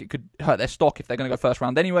they feel like it could hurt their stock if they're going to go first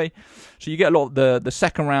round anyway. So you get a lot of the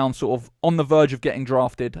second round, sort of on the verge of getting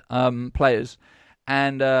drafted players,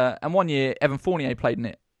 and one year Evan Fournier played in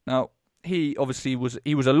it. Now, he obviously was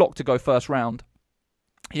a lock to go first round.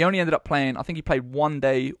 He only ended up playing, I think he played 1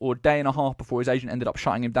 day or a day and a half before his agent ended up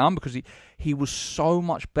shutting him down, because he was so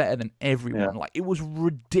much better than everyone. Yeah. Like, it was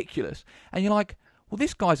ridiculous. And you're like, well,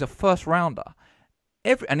 this guy's a first rounder.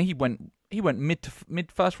 And he went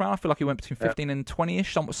mid first round. I feel like he went between 15 and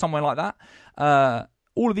 20-ish, somewhere like that.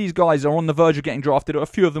 All of these guys are on the verge of getting drafted. A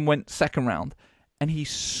few of them went second round, and he's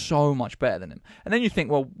so much better than him. And then you think,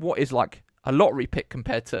 well, what is like a lottery pick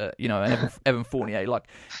compared to, an Evan Fournier, like,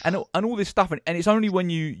 and all this stuff, and it's only when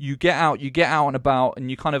you get out and about, and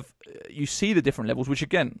you kind of you see the different levels, which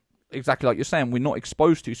again, exactly like you're saying, we're not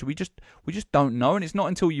exposed to, so we just don't know. And it's not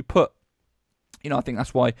until you put, I think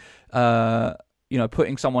that's why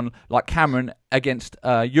putting someone like Cameron against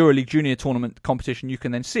EuroLeague junior tournament competition, you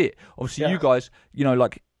can then see it. Obviously, you guys,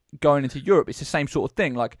 like, going into Europe, it's the same sort of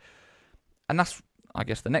thing, like, and that's, I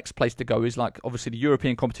guess, the next place to go is, like, obviously the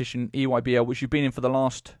European competition, EABL, which you've been in for the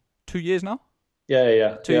last 2 years now. 2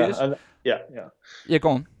 years. And, Yeah, go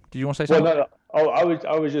on. Did you want to say something? Well, no.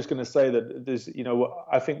 I was just going to say that there's,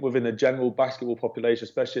 I think within the general basketball population,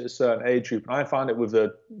 especially at a certain age group, and I found it with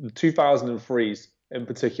the 2003s in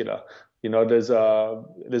particular. There's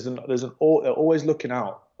always looking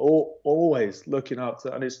out, always looking out,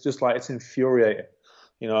 and it's just like, it's infuriating,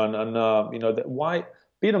 why.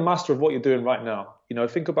 Being a master of what you're doing right now,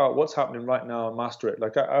 think about what's happening right now and master it.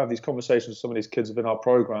 Like, I have these conversations with some of these kids within our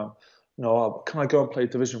program. Can I go and play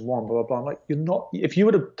Division 1? Blah, blah, blah. I'm like, you're not. If you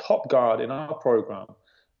were the top guard in our program,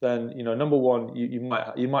 then, number one, you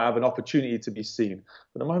might have an opportunity to be seen.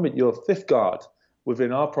 But the moment you're fifth guard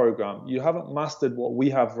within our program, you haven't mastered what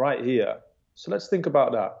we have right here. So let's think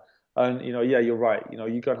about that. And, you're right.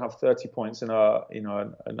 You go and have 30 points in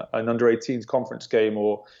an under 18s conference game,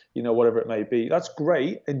 or, whatever it may be. That's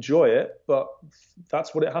great. Enjoy it. But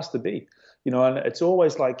that's what it has to be, and it's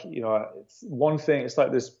always like, it's one thing. It's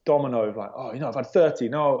like this domino of like, oh, I've had 30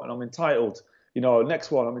 now and I'm entitled, next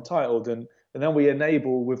one I'm entitled. And then we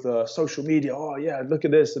enable with social media. Oh yeah, look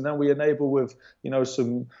at this. And then we enable with,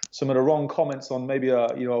 some of the wrong comments on maybe a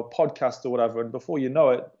podcast or whatever. And before you know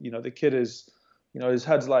it, the kid is, his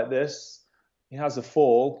head's like this, he has a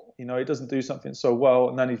fall, he doesn't do something so well,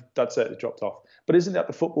 and then that's it, dropped off. But isn't that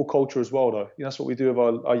the football culture as well, though? That's what we do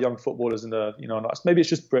with our young footballers, and maybe it's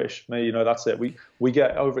just British. Maybe that's it. We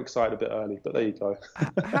get overexcited a bit early, but there you go.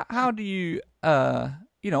 How do you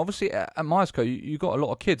obviously at Myerscough you got a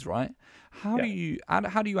lot of kids, right? How do you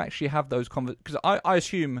actually have those conversations? Because I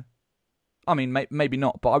assume, I mean, maybe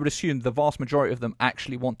not, but I would assume the vast majority of them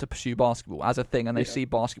actually want to pursue basketball as a thing, and they see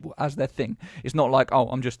basketball as their thing. It's not like, oh,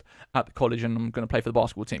 I'm just at the college and I'm going to play for the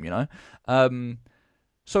basketball team,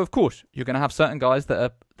 So of course you're going to have certain guys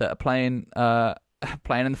that are playing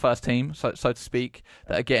in the first team, so to speak,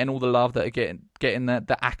 that are getting all the love, that are getting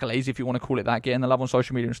the accolades, if you want to call it that, getting the love on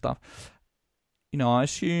social media and stuff. I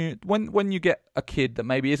assume when you get a kid that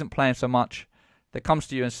maybe isn't playing so much, that comes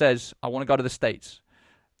to you and says, I want to go to the States,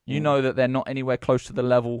 you know that they're not anywhere close to the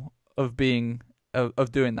level of being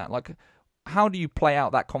of doing that. Like, how do you play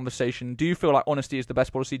out that conversation? Do you feel like honesty is the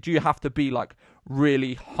best policy? Do you have to be like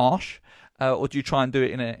really harsh, or do you try and do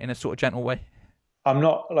it in a sort of gentle way? I'm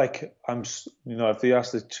not like if you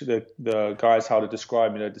ask the guys how to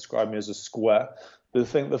describe me, they describe me as a square.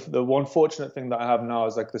 The one fortunate thing that I have now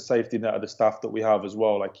is like the safety net of the staff that we have as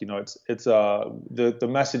well. Like, it's the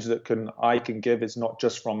message that I can give is not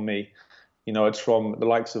just from me. It's from the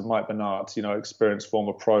likes of Mike Bernard, experienced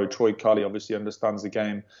former pro. Troy Cully obviously understands the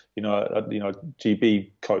game,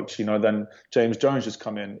 GB coach. Then James Jones has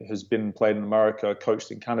come in, has been played in America,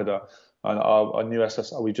 coached in Canada. And our new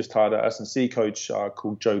we just hired an S&C coach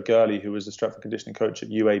called Joe Gurley, who was the strength and conditioning coach at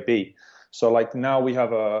UAB. So like now we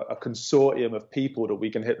have a consortium of people that we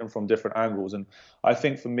can hit them from different angles. And I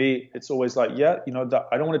think for me, it's always like, that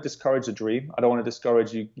I don't want to discourage a dream. I don't want to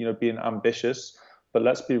discourage you, being ambitious, but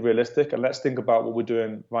let's be realistic and let's think about what we're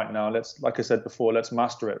doing right now. Like I said before, let's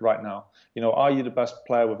master it right now. Are you the best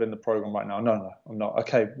player within the program right now? No, I'm not.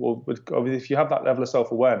 Okay, well, if you have that level of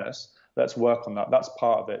self-awareness, let's work on that. That's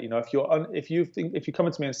part of it. If you're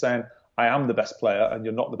coming to me and saying I am the best player and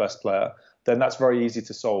you're not the best player, then that's very easy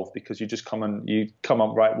to solve, because you just come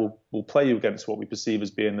on, right, we'll play you against what we perceive as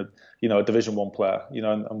being a Division 1 player,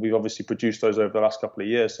 and we've obviously produced those over the last couple of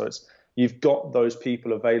years. So you've got those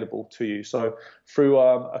people available to you. So through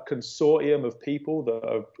a consortium of people that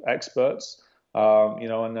are experts,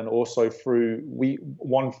 and then also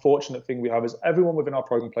one fortunate thing we have is everyone within our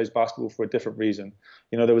program plays basketball for a different reason.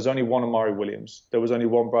 There was only one Amari Williams. There was only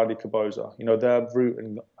one Bradley Caboza. Their route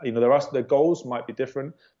and, their goals might be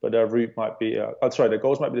different, but their route might be, their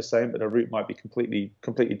goals might be the same, but their route might be completely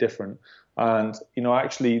different. And,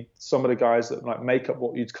 actually some of the guys that like make up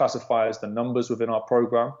what you'd classify as the numbers within our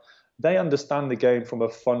program, they understand the game from a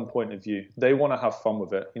fun point of view. They want to have fun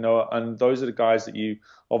with it, and those are the guys that you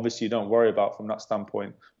obviously don't worry about from that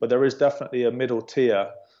standpoint. But there is definitely a middle tier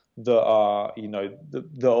that are,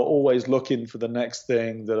 that are always looking for the next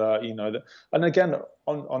thing, that are, and again,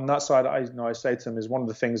 on that side, I say to them, is one of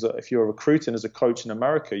the things that if you're recruiting as a coach in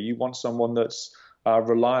America, you want someone that's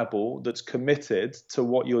reliable, that's committed to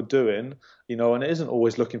what you're doing, and it isn't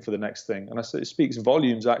always looking for the next thing. And I say it speaks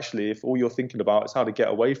volumes, actually, if all you're thinking about is how to get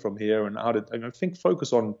away from here and how to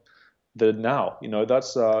focus on the now.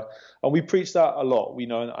 That's and we preach that a lot.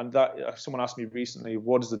 And that someone asked me recently,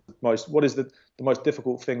 what is the most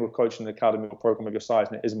difficult thing with coaching an academy or program of your size,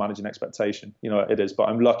 and it is managing expectation. It is, but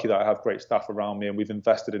I'm lucky that I have great staff around me, and we've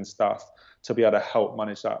invested in staff to be able to help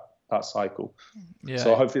manage that cycle. Yeah.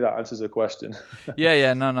 So hopefully that answers the question. I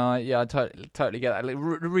totally get that. The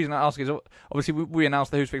reason I ask is obviously we announce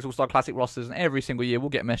the Hoopsfix All-Star Classic rosters, and every single year we'll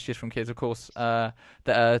get messages from kids, of course, that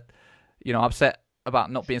are upset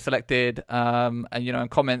about not being selected, and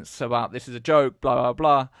comments about this is a joke, blah blah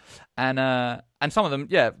blah, and some of them,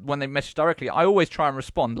 when they message directly, I always try and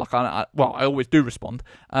respond. Like I always do respond,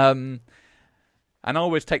 and I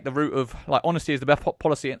always take the route of like honesty is the best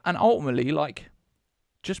policy, and ultimately like,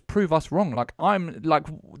 just prove us wrong. Like I'm like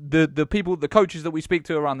the people, the coaches that we speak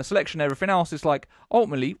to around the selection, everything else is like,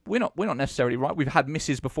 ultimately we're not necessarily right. We've had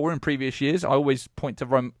misses before in previous years. I always point to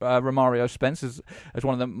Romario Spence as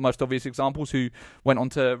one of the most obvious examples, who went on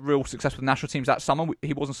to real success with national teams that summer.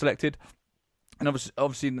 He wasn't selected, and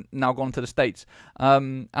obviously now gone to the States.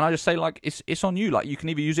 And I just say, like, it's on you. Like, you can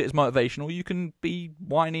either use it as motivation, or you can be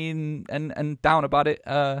whiny and down about it.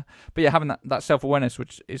 But yeah, having that self-awareness,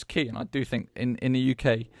 which is key. And I do think in the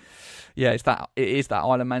UK, it is that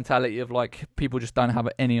island mentality of like, people just don't have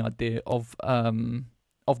any idea of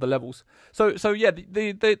the levels. So yeah,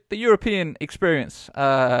 the European experience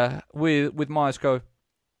with Myerscough.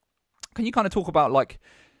 Can you kind of talk about like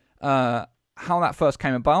how that first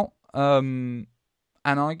came about?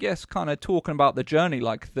 And I guess kind of talking about the journey,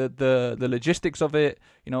 like the logistics of it,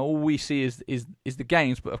 all we see is the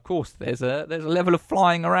games, but of course there's a level of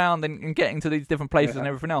flying around and getting to these different places and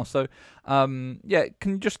everything else. So can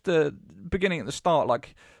you just beginning at the start,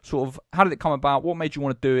 like sort of how did it come about? What made you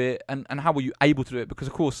want to do it, and how were you able to do it? Because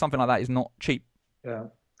of course something like that is not cheap. Yeah,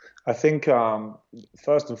 I think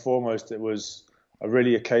first and foremost it was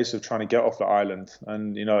really a case of trying to get off the island,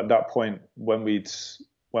 and at that point when we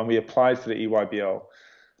applied for the EYBL.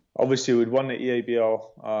 Obviously, we'd won the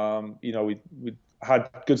EABL. We had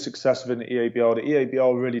good success within the EABL. The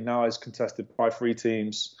EABL really now is contested by 3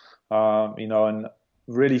 teams. And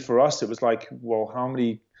really for us, it was like, well, how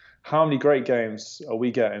many great games are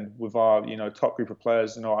we getting with our top group of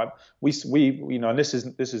players? And this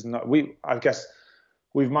is not I guess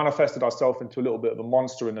we've manifested ourselves into a little bit of a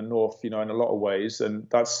monster in the north, in a lot of ways, and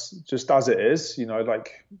that's just as it is.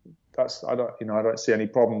 I don't see any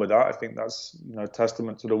problem with that. I think that's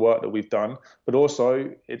testament to the work that we've done. But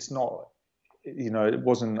also, it's not, it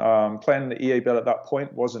wasn't playing the EABL at that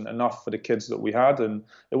point wasn't enough for the kids that we had, and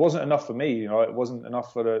it wasn't enough for me. It wasn't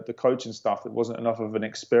enough for the coaching staff. It wasn't enough of an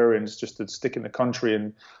experience just to stick in the country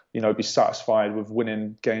and be satisfied with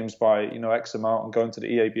winning games by X amount and going to the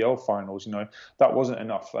EABL finals. That wasn't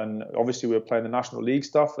enough. And obviously, we were playing the National League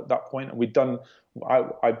stuff at that point, and we'd done.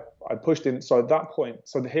 I pushed in. So at that point,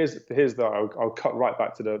 I'll cut right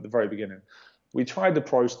back to the very beginning. We tried the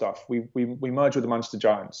pro stuff. We merged with the Manchester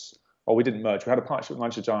Giants. Or we didn't merge. We had a partnership with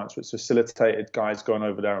Manchester Giants, which facilitated guys going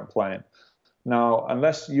over there and playing. Now,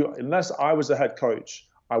 unless I was the head coach,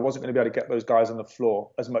 I wasn't going to be able to get those guys on the floor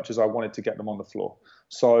as much as I wanted to get them on the floor.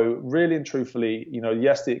 So really and truthfully,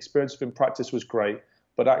 yes, the experience in practice was great,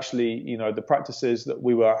 but actually, the practices that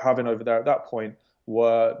we were having over there at that point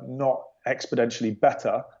were not exponentially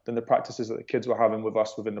better than the practices that the kids were having with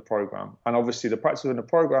us within the program. And obviously, the practices in the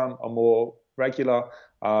program are more regular.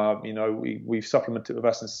 We've supplemented with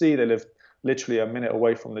S&C. They live literally a minute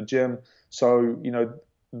away from the gym. So,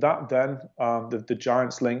 that then, the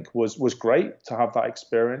Giants link was great to have that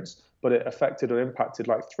experience, but it affected or impacted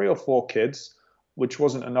like 3 or 4 kids, which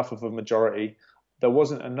wasn't enough of a majority. There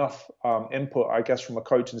wasn't enough input, I guess, from a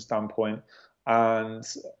coaching standpoint. And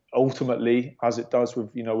ultimately, as it does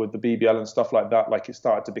with with the BBL and stuff like that, like it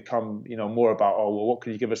started to become more about, oh well, what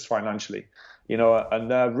can you give us financially,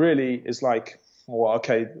 and there really is like, well,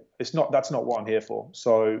 okay, that's not what I'm here for,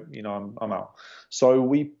 so I'm out. So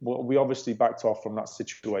we obviously backed off from that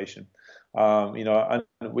situation, and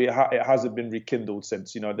it hasn't been rekindled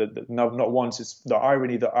since. Not once. It's the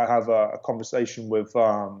irony that I have a conversation with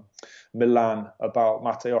Milan about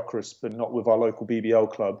Mateokris, but not with our local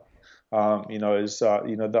BBL club. That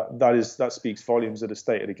speaks volumes of the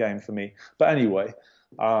state of the game for me. But anyway,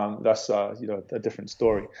 that's a different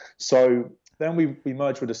story. So then we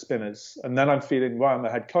merged with the Spinners, and then I'm feeling, right, I'm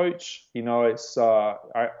a head coach. I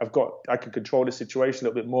can control the situation a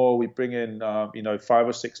little bit more. We bring in 5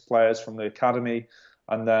 or 6 players from the academy,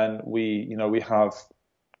 and then we have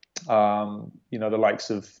the likes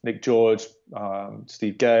of Nick George,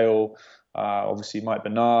 Steve Gale. Obviously Mike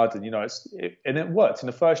Bernard, and it worked in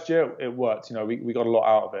the first year. It worked. We got a lot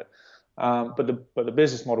out of it, but the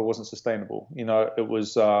business model wasn't sustainable. It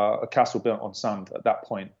was a castle built on sand at that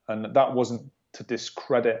point, and that wasn't to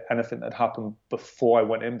discredit anything that happened before I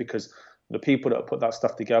went in, because the people that put that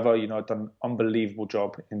stuff together, had done an unbelievable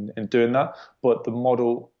job in doing that. But the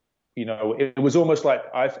model, it was almost like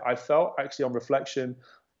I felt actually on reflection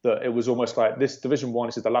that it was almost like this Division 1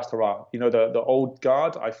 is the last hurrah. The old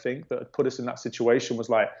guard, I think, that had put us in that situation was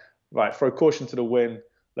like, right, throw caution to the wind,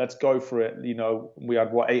 let's go for it. We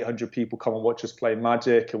had 800 people come and watch us play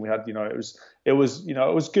Magic, and we had, it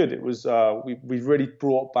was good. It was we really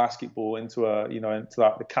brought basketball into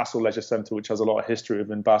the Castle Leisure Centre, which has a lot of history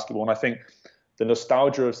within basketball, and I think the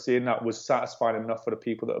nostalgia of seeing that was satisfying enough for the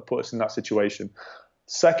people that had put us in that situation.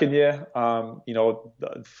 Second year,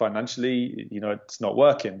 financially, it's not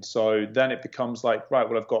working. So then it becomes like, right,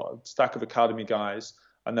 well, I've got a stack of academy guys,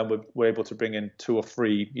 and then we're able to bring in 2 or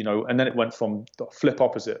 3, and then it went from the flip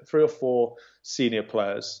opposite, 3 or 4 senior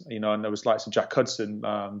players, and there was likes of Jack Hudson,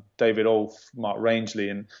 David Olf, Mark Rangeley,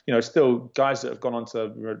 and, still guys that have gone on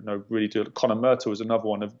to really do it. Connor Murta was another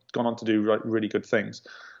one, have gone on to do really good things.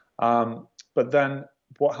 But then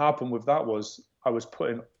what happened with that was I was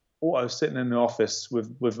sitting in the office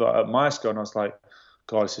with Myerscough, and I was like,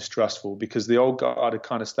 God, this is stressful, because the old guard had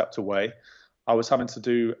kind of stepped away. I was having to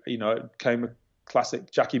do, it came a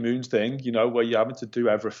classic Jackie Moons thing, where you're having to do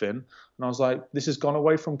everything. And I was like, this has gone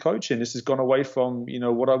away from coaching. This has gone away from,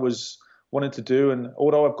 what I was wanted to do. And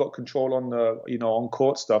although I've got control on the, on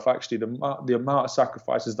court stuff, actually the amount of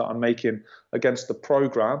sacrifices that I'm making against the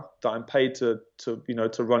program that I'm paid to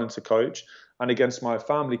run and to coach, and against my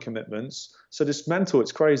family commitments. So this mental,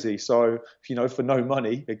 it's crazy. So, for no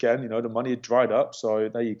money, again, the money had dried up. So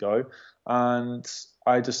there you go. And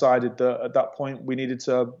I decided that at that point we needed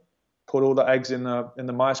to put all the eggs in the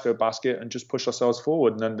Myerscough basket and just push ourselves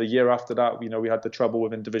forward. And then the year after that, we had the trouble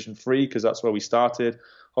within Division 3 because that's where we started.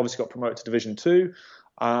 Obviously got promoted to Division 2.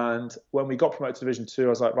 And when we got promoted to Division 2, I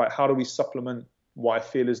was like, right, how do we supplement what I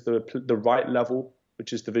feel is the right level,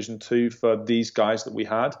 which is Division 2 for these guys that we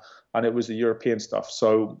had? And it was the European stuff.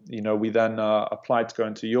 So, we then applied to go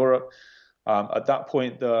into Europe. At that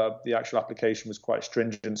point, the actual application was quite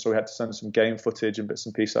stringent. So we had to send some game footage and bits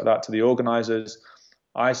and pieces like that to the organizers.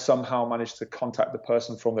 I somehow managed to contact the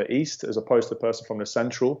person from the east as opposed to the person from the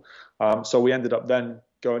central. So we ended up then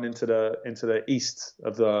going into the east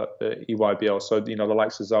of the EYBL. So, the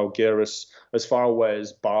likes of Zalgiris, as far away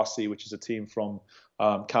as Barsi, which is a team from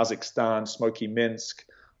Kazakhstan, Smoky Minsk,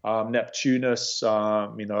 Neptunus,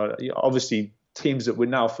 obviously teams that we're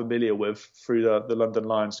now familiar with through the London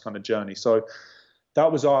Lions kind of journey. So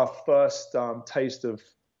that was our first taste of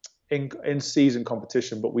in-season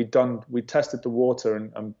competition, but we tested the water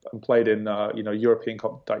and played in European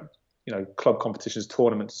club competitions,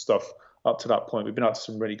 tournaments, stuff up to that point. We've been out to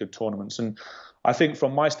some really good tournaments, and I think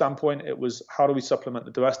from my standpoint, it was how do we supplement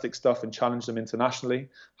the domestic stuff and challenge them internationally?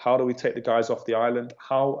 How do we take the guys off the island?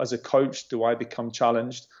 How, as a coach, do I become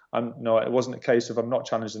challenged? No, it wasn't a case of I'm not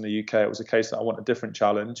challenged in the UK. It was a case that I want a different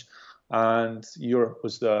challenge. And Europe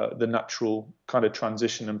was the natural kind of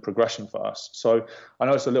transition and progression for us. So I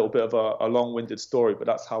know it's a little bit of a long-winded story, but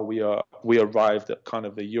that's how we arrived at kind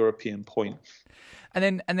of the European point.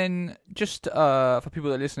 And then just for people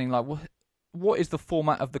that are listening, like what is the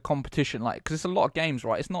format of the competition like? Because it's a lot of games,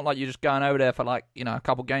 right? It's not like you're just going over there for like a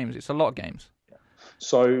couple games. It's a lot of games.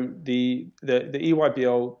 So the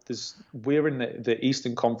EYBL, we're in the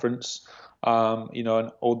Eastern Conference,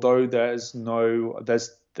 and although there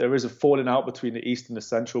is a falling out between the East and the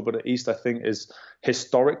Central, but the East, I think, is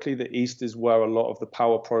historically the East is where a lot of the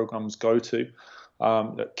power programs go to.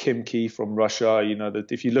 Kim Key from Russia,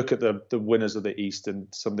 if you look at the winners of the East and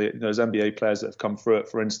some of those NBA players that have come through it,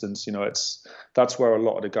 for instance, that's where a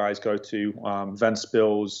lot of the guys go to.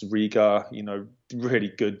 Ventspils, Riga,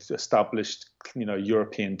 really good established,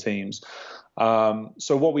 European teams.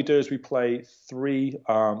 So what we do is we play 3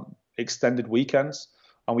 extended weekends.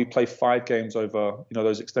 And we play 5 games over,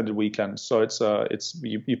 those extended weekends. So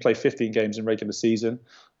you play 15 games in regular season,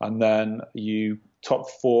 and then you top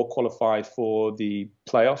 4 qualify for the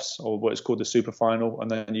playoffs, or what is called the super final,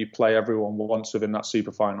 and then you play everyone once within that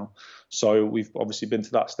super final. So we've obviously been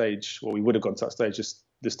to that stage, or we would have gone to that stage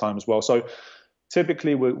this time as well. So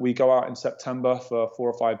typically we go out in September for 4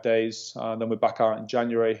 or 5 days, then we're back out in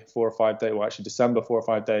January 4 or 5 days, or actually December 4 or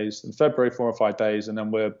 5 days, in February 4 or 5 days, and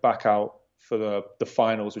then we're back out for the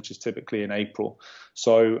finals, which is typically in April.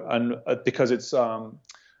 So, and because it's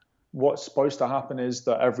what's supposed to happen is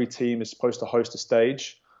that every team is supposed to host a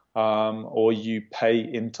stage, or you pay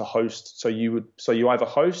in to host. So you either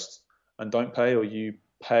host and don't pay, or you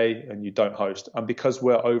pay and you don't host. And because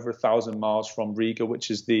we're over 1,000 miles from Riga,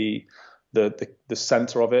 which is the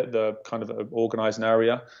center of it, the kind of organizing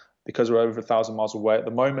area, because we're over 1,000 miles away at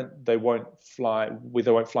the moment, they won't fly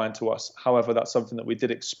into us. However, that's something that we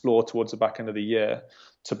did explore towards the back end of the year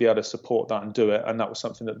to be able to support that and do it. And that was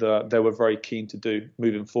something that they were very keen to do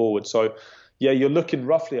moving forward. So yeah, you're looking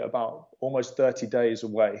roughly at about almost 30 days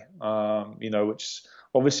away, which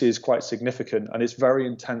obviously is quite significant. And it's very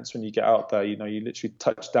intense when you get out there. You literally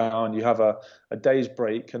touch down, you have a day's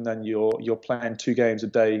break, and then you're playing 2 games a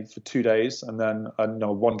day for 2 days, and then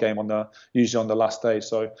 1 game usually on the last day.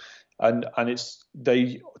 So and it's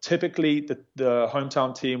typically the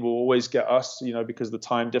hometown team will always get us, because of the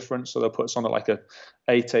time difference. So they'll put us on at like a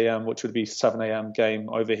 8 a.m., which would be 7 a.m. game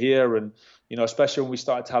over here. And especially when we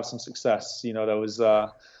started to have some success, there was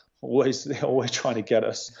always trying to get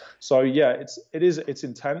us. So yeah, it's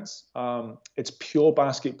intense. It's pure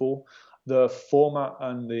basketball. The format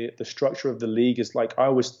and the structure of the league is like, I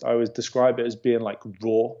always describe it as being like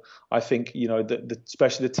raw. I think,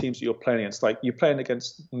 especially the teams that you're playing against, like you're playing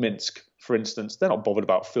against Minsk, for instance, they're not bothered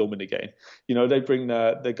about filming the game. They bring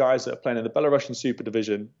the guys that are playing in the Belarusian Super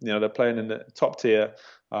Division, they're playing in the top tier,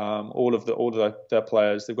 all of their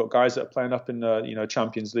players. They've got guys that are playing up in the,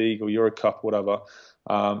 Champions League or Euro Cup, whatever.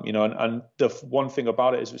 And the one thing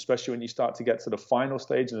about it is, especially when you start to get to the final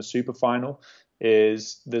stage and the super final,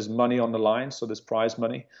 is there's money on the line. So there's prize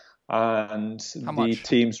money, and the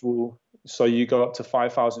teams will, So you go up to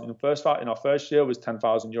 5,000 in our first year was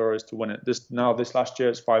 10,000 euros to win it. This last year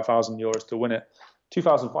it's 5,000 euros to win it,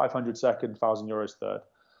 2,500 second, 1,000 euros third.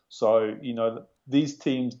 So these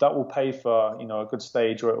teams that will pay for a good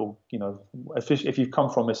stage, or it will if you've come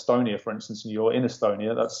from Estonia, for instance, and you're in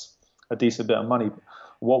Estonia, that's a decent bit of money.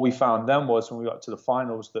 What we found then was when we got to the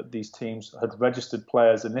finals that these teams had registered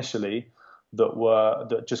players initially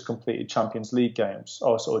that just completed Champions League games,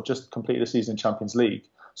 or just completed a season in Champions League,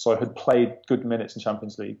 so had played good minutes in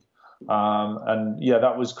Champions League. And yeah,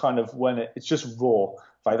 that was kind of when it's just raw.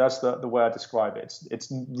 Like that's the way I describe it.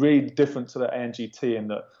 It's really different to the ANGT, in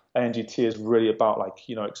that ANGT is really about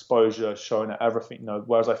exposure, showing everything.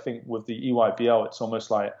 Whereas I think with the EYBL, it's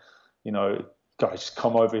almost like guys, just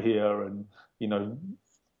come over here and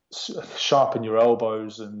sharpen your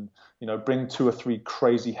elbows and bring 2 or 3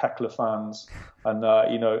 crazy heckler fans and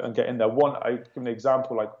and get in there. I give an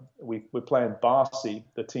example, like we're playing Barsi,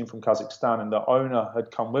 the team from Kazakhstan, and the owner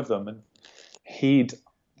had come with them, and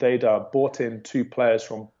they'd bought in 2 players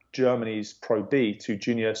from Germany's Pro B, 2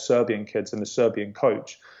 junior Serbian kids, and the Serbian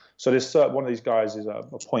coach. So this one of these guys is a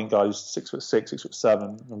point guard who's 6'6", 6'7", I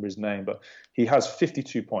don't remember his name, but he has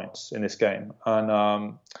 52 points in this game,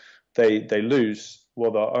 and they lose.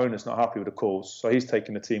 Well, the owner's not happy with the calls, so he's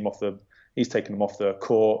taking them off the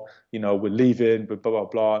court. We're leaving, blah blah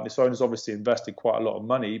blah. And this owner's obviously invested quite a lot of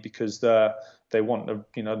money because they want the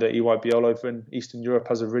EYBL over in Eastern Europe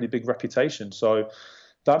has a really big reputation. So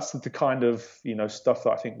that's the kind of stuff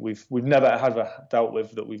that I think we've never dealt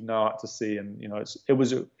with, that we've now had to see. And it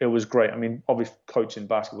was great. I mean, obviously coaching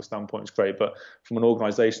basketball standpoint is great, but from an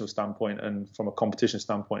organizational standpoint and from a competition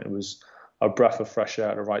standpoint, it was a breath of fresh air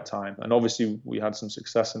at the right time. And obviously we had some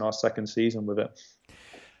success in our second season with it.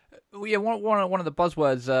 Well, yeah, one of the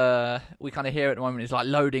buzzwords we kind of hear at the moment is like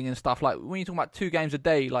loading and stuff. Like when you talk about 2 games a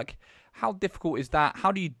day, like how difficult is that?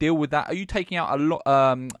 How do you deal with that? Are you taking out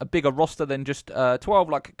a bigger roster than just 12?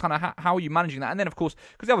 Like kind of how are you managing that? And then of course,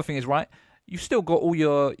 because the other thing is, right, you've still got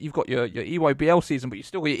your EYBL season, but you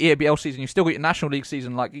still got your EABL season, you've still got your National League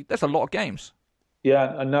season. Like that's a lot of games.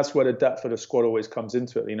 Yeah, and that's where the depth of the squad always comes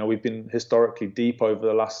into it. We've been historically deep over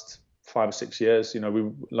the last 5 or 6 years.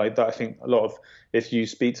 We like that. I think a lot of, if you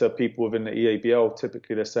speak to people within the EABL,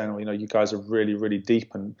 typically they're saying, you guys are really, really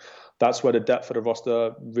deep, and that's where the depth of the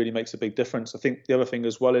roster really makes a big difference. I think the other thing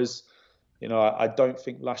as well is, I don't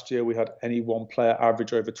think last year we had any one player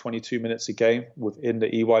average over 22 minutes a game within the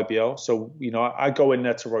EYBL. So, I go in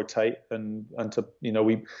there to rotate and to,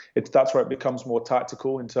 that's where it becomes more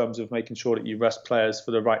tactical in terms of making sure that you rest players for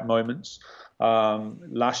the right moments.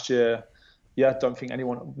 Last year, I don't think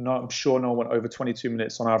I'm sure no one went over 22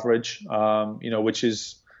 minutes on average, which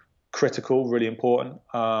is critical, really important.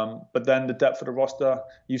 But then the depth of the roster,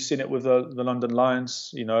 you've seen it with the London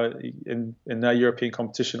Lions, in their European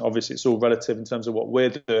competition. Obviously, it's all relative in terms of what we're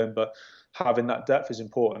doing, but having that depth is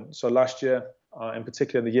important. So last year, in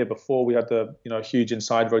particular, the year before, we had the huge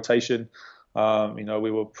inside rotation.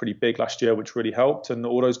 We were pretty big last year, which really helped, and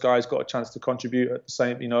all those guys got a chance to contribute at the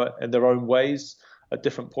same, in their own ways at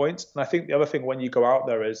different points. And I think the other thing when you go out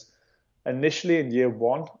there is, initially in year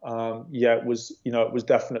 1, it was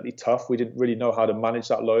definitely tough. We didn't really know how to manage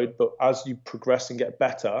that load, but as you progress and get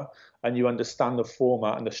better and you understand the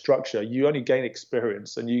format and the structure, you only gain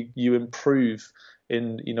experience and you improve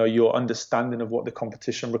in your understanding of what the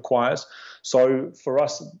competition requires. So for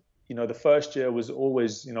us, the first year was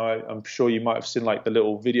always, I'm sure you might have seen like the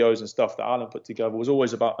little videos and stuff that Alan put together, was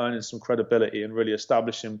always about earning some credibility and really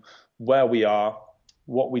establishing where we are,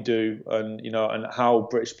 what we do, and and how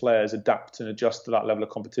British players adapt and adjust to that level of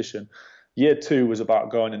competition. Year 2 was about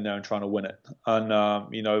going in there and trying to win it, and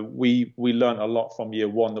we learned a lot from year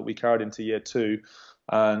 1 that we carried into year 2,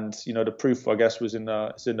 and the proof, I guess, was in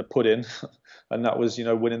the pudding, and that was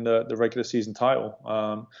winning the regular season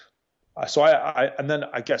title. So and then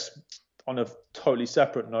I guess on a totally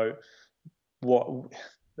separate note,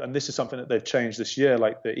 and this is something that they've changed this year,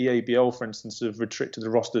 like the EABL, for instance, have restricted the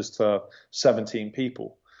rosters to 17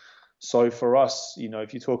 people. So for us,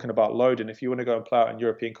 if you're talking about loading, if you want to go and play out in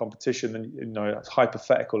European competition, and it's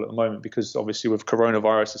hypothetical at the moment because obviously with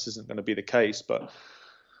coronavirus, this isn't going to be the case. But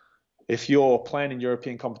if you're playing in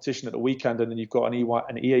European competition at the weekend and then you've got an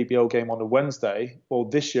EABL game on the Wednesday, well,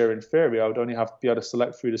 this year in theory, I would only have to be able to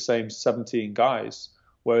select through the same 17 guys.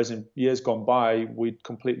 Whereas in years gone by, we'd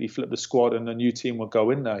completely flip the squad and a new team would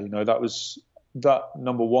go in there. That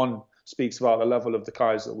number one speaks about the level of the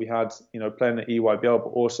guys that we had, playing the EYBL, but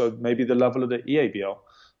also maybe the level of the EABL.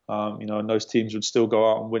 And those teams would still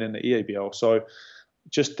go out and win in the EABL. So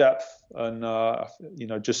just depth and,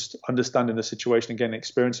 just understanding the situation and getting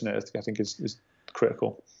experience in it, I think is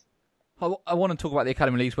critical. I want to talk about the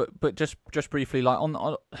academy leagues, but just briefly, like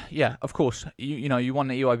yeah, of course, you know, you won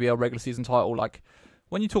the EABL regular season title. Like,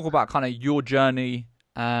 when you talk about kind of your journey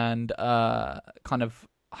and kind of,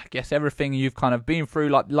 I guess, everything you've kind of been through,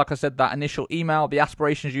 like I said, that initial email, the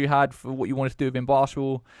aspirations you had for what you wanted to do within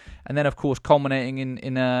basketball, and then of course culminating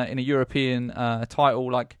in a European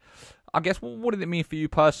title. Like, I guess, what did it mean for you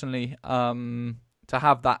personally to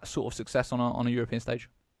have that sort of success on a European stage?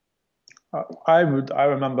 I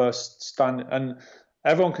remember standing, and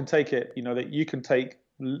everyone can take it, you know, that you can take.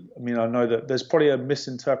 I mean, I know that there's probably a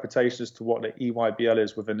misinterpretation as to what the EYBL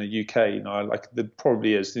is within the UK. You know, like there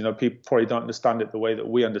probably is. You know, people probably don't understand it the way that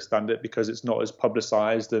we understand it because it's not as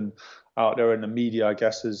publicised and out there in the media, I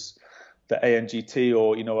guess, as the ANGT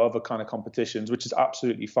or, you know, other kind of competitions, which is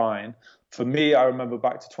absolutely fine. For me, I remember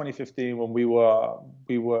back to 2015 when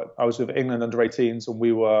I was with England under 18s and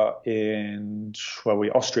we were in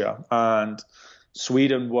Austria, and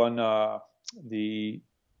Sweden won the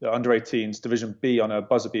under 18s Division B on a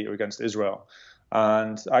buzzer beater against Israel.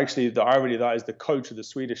 And actually, the irony of that is the coach of the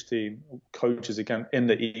Swedish team coaches again in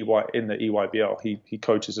the EYBL. He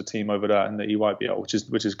coaches a team over there in the EYBL,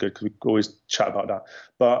 which is good because we always chat about that.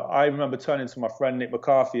 But I remember turning to my friend Nick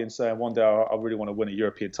McCarthy and saying, one day I really want to win a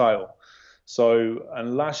European title. So,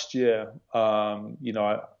 and last year, you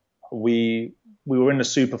know, we were in the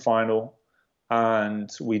super final. And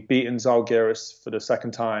we'd beaten Zalgiris for the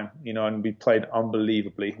second time, you know, and we played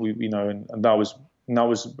unbelievably. You know, and that was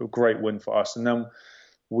a great win for us. And then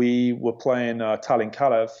we were playing Tallinn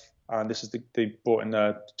Kalev, and they brought in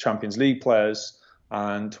the Champions League players,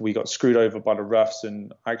 and we got screwed over by the refs.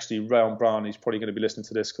 And actually, Rayon Brown, he's probably going to be listening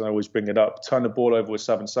to this because I always bring it up, turned the ball over with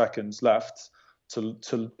 7 seconds left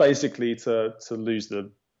to basically lose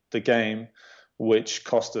the game, which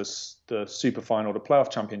cost us the super final, the playoff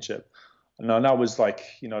championship. No, that was like,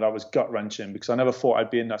 you know, that was gut wrenching because I never thought I'd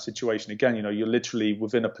be in that situation again. You know, you're literally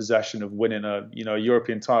within a possession of winning a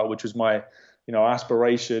European title, which was my, you know,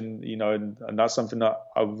 aspiration, you know, and that's something that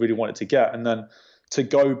I really wanted to get. And then to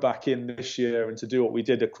go back in this year and to do what we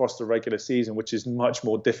did across the regular season, which is much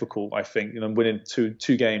more difficult, I think, you know, winning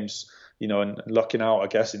two games, you know, and lucking out, I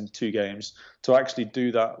guess, in 2 games, to actually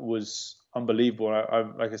do that was unbelievable.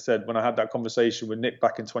 Like I said, when I had that conversation with Nick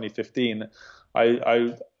back in 2015,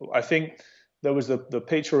 I think there was the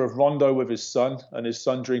picture of Rondo with his son and his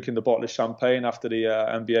son drinking the bottle of champagne after the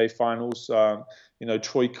NBA finals. You know,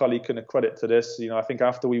 Troy Cully can accredit to this. You know, I think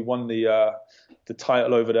after we won the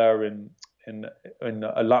title over there in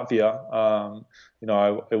Latvia, you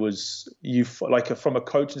know, it was like from a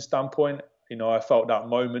coaching standpoint. You know, I felt that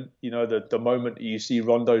moment. You know, the moment you see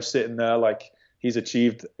Rondo sitting there, like, he's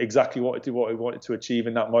achieved exactly what he wanted to achieve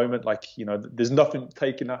in that moment. Like, you know, there's nothing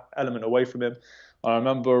taking that element away from him. I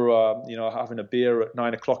remember, you know, having a beer at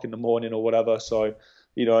 9 o'clock in the morning or whatever. So,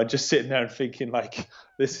 you know, just sitting there and thinking, like,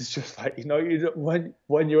 this is just like, you know,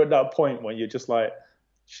 when you're at that point when you're just like,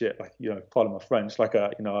 shit, like, you know, pardon my French, like,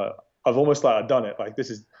 you know, I've almost like I've done it. Like, this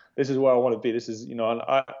is where I want to be. This is, you know,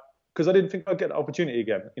 and because I didn't think I'd get the opportunity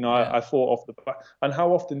again. You know, I thought off the back. And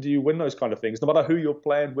how often do you win those kind of things? No matter who you're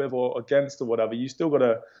playing with or against or whatever, you still got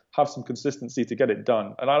to have some consistency to get it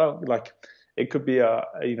done. And I don't like, it could be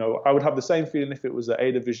you know, I would have the same feeling if it was an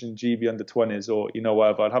A division GB under 20s or, you know,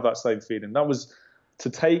 whatever. I'd have that same feeling. That was to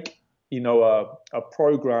take, you know, a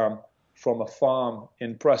program from a farm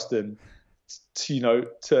in Preston, to, you know,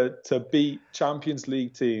 to beat Champions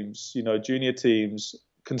League teams, you know, junior teams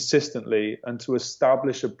consistently, and to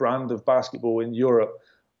establish a brand of basketball in Europe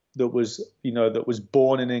that was, you know, that was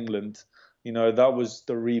born in England. You know, that was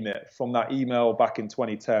the remit from that email back in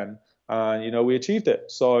 2010. And, you know, we achieved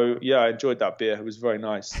it. So, yeah, I enjoyed that beer. It was very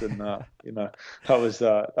nice. And, you know, that was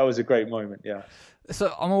a great moment. Yeah.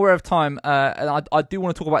 So I'm aware of time, and I do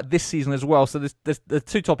want to talk about this season as well. So there's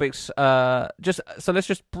 2 topics. So let's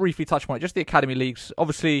just briefly touch on it. Just the academy leagues.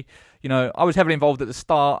 Obviously, you know, I was heavily involved at the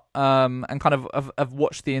start, and kind of have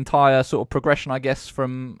watched the entire sort of progression, I guess,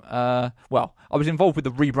 from well, I was involved with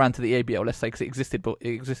the rebrand to the EABL, let's say, because it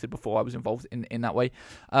existed before I was involved in that way,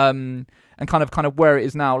 and kind of where it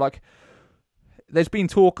is now. Like, there's been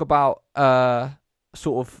talk about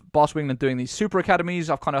sort of Basketball England doing these super academies.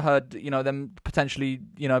 I've kind of heard, you know, them potentially,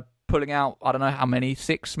 you know, pulling out, I don't know how many,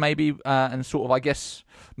 6 maybe, and sort of, I guess,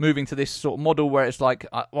 moving to this sort of model where it's like,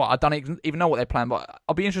 well, I don't even know what they plan, but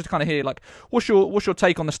I'll be interested to kind of hear, like, what's your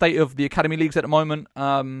take on the state of the academy leagues at the moment,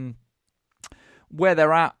 where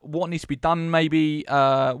they're at, what needs to be done, maybe,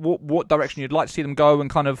 what direction you'd like to see them go, and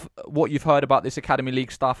kind of what you've heard about this academy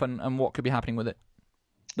league stuff and what could be happening with it.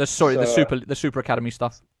 The super academy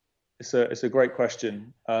stuff. It's a great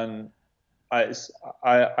question, and it's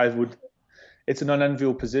it's an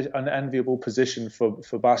unenviable position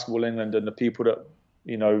for Basketball England and the people that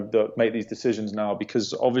that make these decisions now,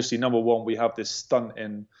 because obviously, number one, we have this stunt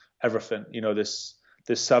in everything.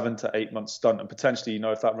 This 7 to 8 month stunt, and potentially,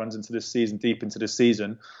 if that runs into this season, deep into this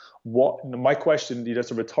season, my question, it's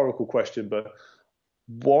a rhetorical question, but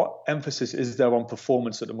what emphasis is there on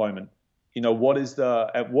performance at the moment? What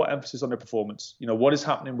emphasis on the performance? What is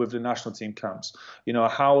happening with the national team camps?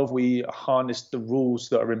 How have we harnessed the rules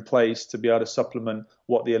that are in place to be able to supplement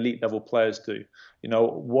what the elite level players do?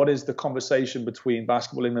 What is the conversation between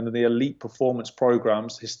Basketball England and the elite performance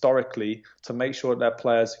programs historically to make sure that their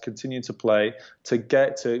players continue to play, to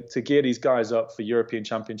gear these guys up for European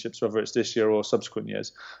championships, whether it's this year or subsequent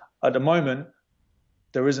years? At the moment,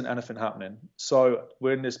 there isn't anything happening. So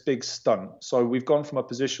we're in this big stunt. So we've gone from a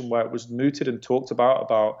position where it was mooted and talked about,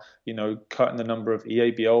 cutting the number of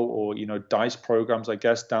EABL or, DICE programs, I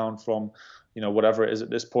guess, down from, whatever it is at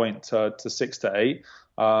this point to 6 to 8.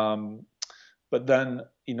 But then,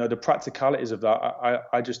 the practicalities of that,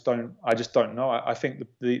 I just don't know. I think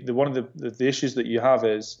one of the issues that you have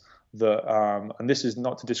is that, and this is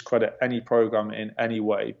not to discredit any program in any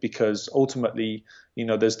way, because ultimately,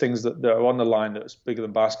 there's things that are on the line that's bigger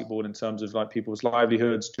than basketball in terms of like people's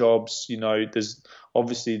livelihoods, jobs. There's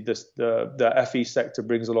obviously the FE sector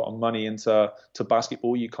brings a lot of money into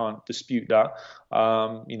basketball. You can't dispute that.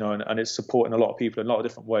 And it's supporting a lot of people in a lot of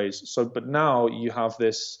different ways. So, but now you have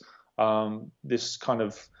this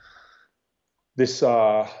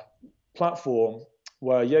platform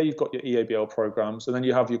where, you've got your EABL programs, and then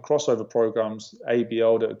you have your crossover programs,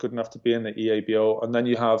 ABL, that are good enough to be in the EABL, and then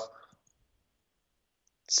you have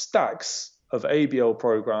stacks of ABL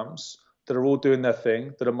programs that are all doing their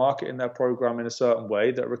thing, that are marketing their program in a certain way,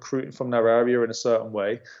 that are recruiting from their area in a certain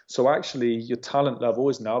way. So actually, your talent level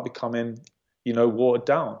is now becoming, watered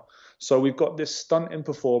down. So we've got this stunt in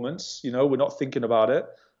performance. We're not thinking about it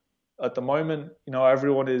at the moment.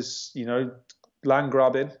 Everyone is, land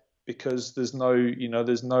grabbing, because there's no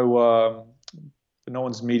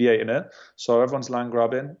one's mediating it. So everyone's land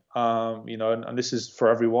grabbing, and this is for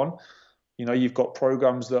everyone. You've got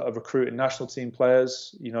programs that are recruiting national team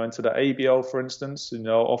players, into the ABL, for instance,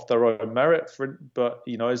 off their own merit. But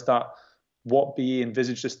is that what BE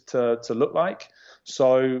envisaged this to look like?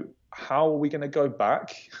 So how are we going to go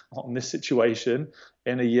back on this situation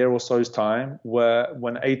in a year or so's time,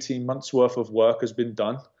 when 18 months worth of work has been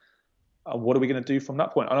done? What are we going to do from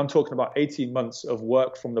that point? And I'm talking about 18 months of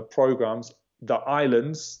work from the programs, the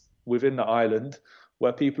islands within the island,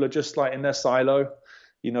 where people are just like in their silo,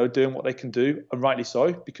 doing what they can do, and rightly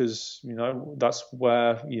so, because, that's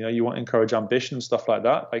where, you want to encourage ambition and stuff like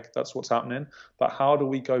that. Like, that's what's happening. But how do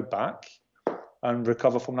we go back and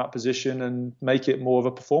recover from that position and make it more of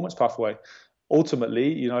a performance pathway?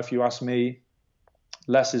 Ultimately, if you ask me,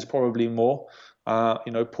 less is probably more.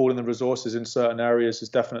 Pooling the resources in certain areas is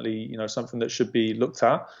definitely, something that should be looked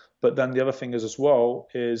at. But then the other thing is, as well,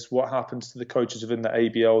 is what happens to the coaches within the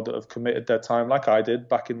ABL that have committed their time, like I did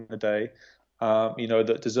back in the day,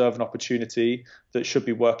 that deserve an opportunity, that should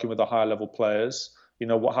be working with the higher level players.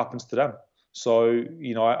 What happens to them? So,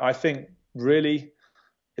 I think really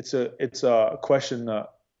it's a question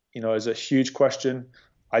that, is a huge question.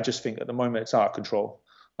 I just think at the moment it's out of control.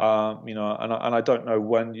 And I don't know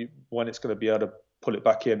when it's going to be able to pull it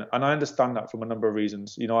back in. And I understand that from a number of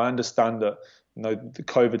reasons. I understand that, the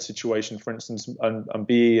COVID situation, for instance, and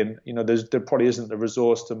BE, and, there probably isn't the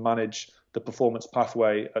resource to manage the performance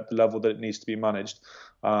pathway at the level that it needs to be managed.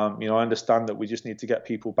 I understand that we just need to get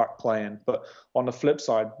people back playing. But on the flip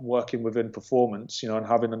side, working within performance, and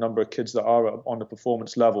having a number of kids that are on the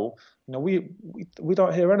performance level, we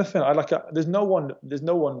don't hear anything. There's no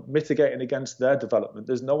one mitigating against their development.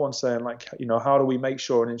 There's no one saying, like, how do we make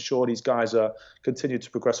sure and ensure these guys are continue to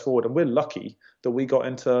progress forward? And we're lucky that we got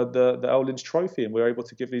into the Eldins Trophy and we're able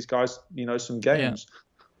to give these guys, some games. Yeah.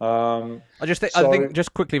 I think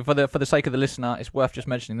just quickly for the sake of the listener, it's worth just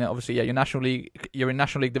mentioning that obviously, you're in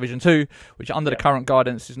National League Division 2, which under the current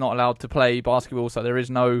guidance is not allowed to play basketball. So there is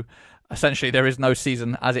no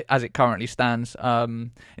season as it currently stands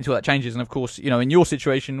until that changes. And of course, in your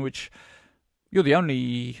situation, which you're the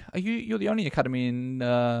only academy in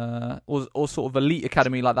or sort of elite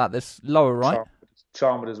academy like that that's lower, right?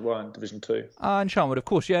 Charmwood as well in Division 2. And Charmwood, of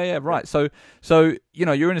course, yeah, right. So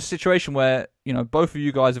you're in a situation where both of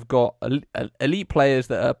you guys have got elite players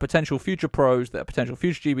that are potential future pros, that are potential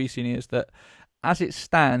future GB seniors. That, as it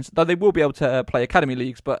stands, though they will be able to play academy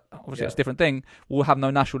leagues, but obviously that's a different thing. We'll have no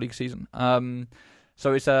National League season.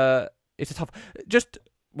 So it's a tough. Just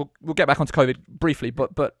we'll get back onto COVID briefly,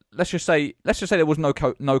 but let's just say there was no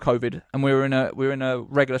COVID and we were in a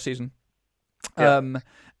regular season.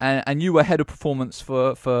 And you were head of performance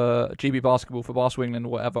for GB Basketball, for Basketball England or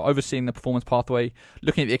whatever, overseeing the performance pathway,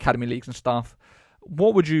 looking at the academy leagues and stuff.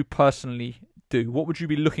 What would you personally do? What would you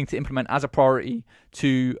be looking to implement as a priority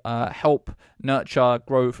to help nurture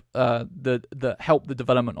growth, help the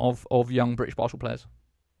development of young British basketball players?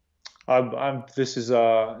 This is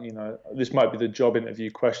this might be the job interview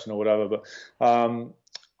question or whatever, but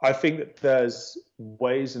I think that there's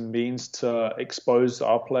ways and means to expose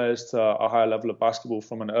our players to a higher level of basketball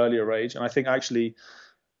from an earlier age. And I think actually,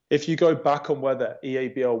 if you go back on where the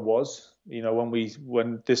EABL was,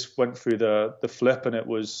 when this went through the flip, and it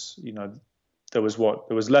was, there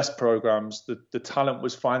was less programs. The talent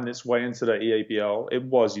was finding its way into the EABL. It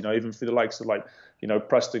was, even through the likes of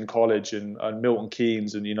Preston College and Milton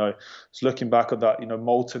Keynes, and it's looking back at that,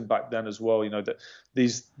 Moulton back then as well. That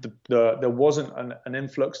there wasn't an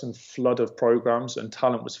influx and flood of programs, and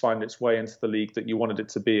talent was finding its way into the league that you wanted it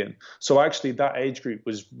to be in. So actually, that age group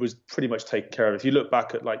was pretty much taken care of. If you look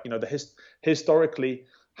back at historically.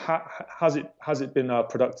 Has it been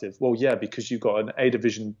productive? Well, yeah, because you've got an A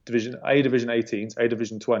division 18s, A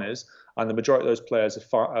division 20s, and the majority of those players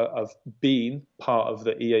have been part of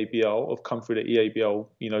the EABL, have come through the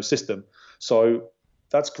EABL, system. So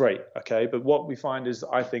that's great, okay. But what we find is,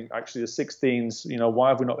 I think actually the 16s, why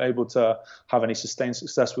have we not able to have any sustained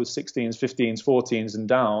success with 16s, 15s, 14s, and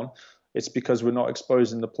down? It's because we're not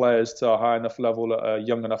exposing the players to a high enough level at a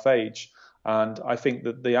young enough age. And I think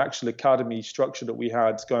that the actual academy structure that we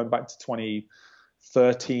had going back to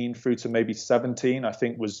 2013 through to maybe 17, I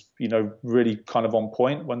think was, really kind of on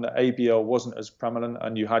point when the ABL wasn't as prevalent,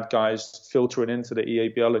 and you had guys filtering into the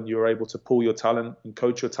EABL, and you were able to pull your talent and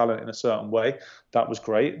coach your talent in a certain way. That was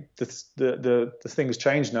great. The thing has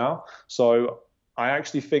changed now. So I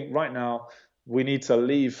actually think right now we need to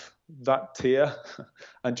leave that tier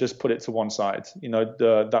and just put it to one side,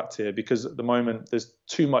 that tier, because at the moment there's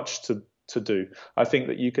too much to do. I think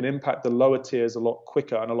that you can impact the lower tiers a lot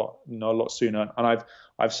quicker and a lot sooner. And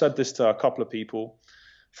I've said this to a couple of people.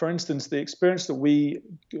 For instance, the experience that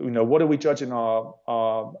what are we judging our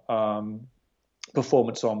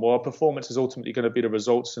performance on? Well, our performance is ultimately going to be the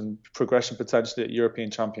results and progression potentially at European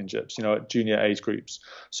Championships, at junior age groups.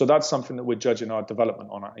 So that's something that we're judging our development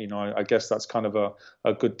on. I guess that's kind of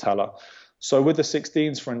a good teller. So with the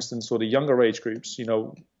 16s, for instance, or the younger age groups,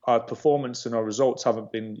 our performance and our results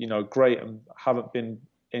haven't been, great, and haven't been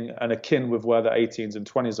akin with where the 18s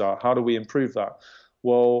and 20s are. How do we improve that?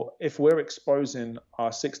 Well, if we're exposing our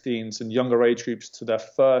 16s and younger age groups to their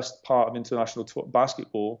first part of international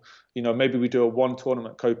basketball, maybe we do a one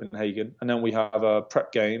tournament Copenhagen, and then we have a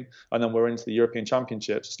prep game, and then we're into the European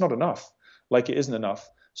Championships. It's not enough. It isn't enough.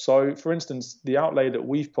 So, for instance, the outlay that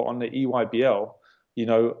we've put on the EYBL,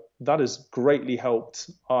 that has greatly helped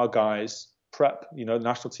our guys prep,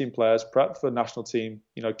 national team players prep for national team,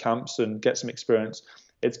 camps and get some experience.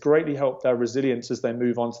 It's greatly helped their resilience as they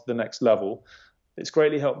move on to the next level. It's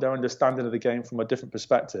greatly helped their understanding of the game from a different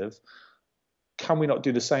perspective. Can we not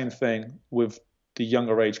do the same thing with the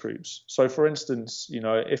younger age groups? So, for instance,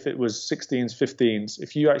 if it was 16s, 15s,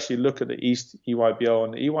 if you actually look at the East EYBL,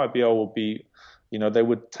 and the EYBL will be, they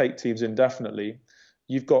would take teams indefinitely.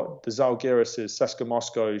 You've got the Zalgirises, CSKA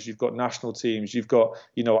Moscows, you've got national teams, you've got,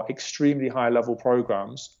 extremely high level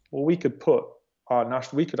programs. Well, we could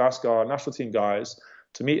ask our national team guys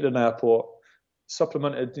to meet at an airport,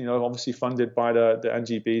 supplemented, obviously funded by the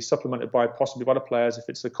NGB, supplemented by possibly by the players if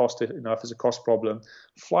it's a cost, if it's a cost problem.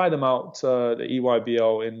 Fly them out to the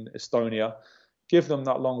EYBL in Estonia, give them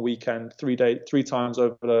that long weekend, 3 times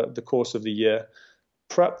over the course of the year,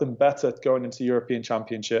 prep them better going into European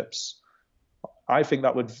Championships. I think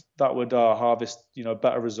that would harvest,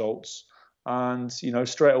 better results. And,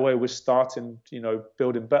 straight away we're starting,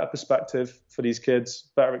 building better perspective for these kids,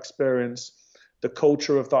 better experience. The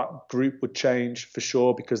culture of that group would change for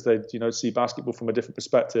sure, because they, see basketball from a different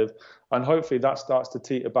perspective. And hopefully that starts to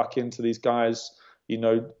teeter back into these guys,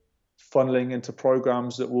 funneling into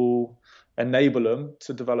programs that will enable them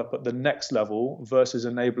to develop at the next level versus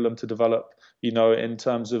enable them to develop, in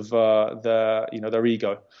terms of their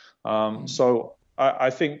ego. So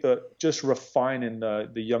I think that just refining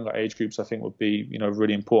the younger age groups, I think, would be,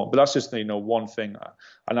 really important. But that's just, one thing.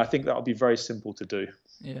 And I think that would be very simple to do.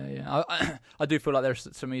 Yeah. I do feel like there's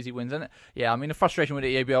some easy wins. And yeah, I mean, the frustration with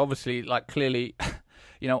the EABL, obviously, clearly,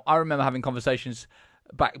 I remember having conversations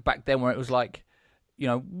back then where it was like,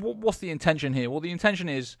 what's the intention here? Well, the intention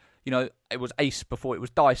is, it was ACE before it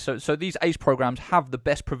was DICE. So these ACE programs have the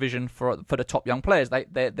best provision for the top young players.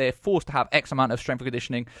 They're forced to have X amount of strength and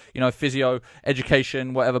conditioning, physio,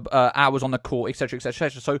 education, whatever, hours on the court, etc., etc.,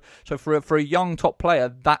 etc. So for a young top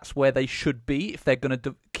player, that's where they should be if they're going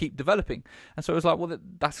to keep developing. And so it was like, well,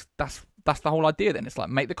 that's the whole idea. Then it's like,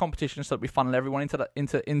 make the competition so that we funnel everyone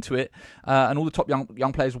into it, and all the top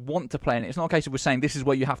young players want to play in it. It's not a case of we're saying this is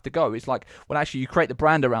where you have to go. It's like, well, actually, you create the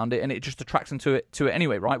brand around it, and it just attracts them to it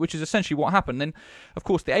anyway, right? Which is essentially what happened. Then, of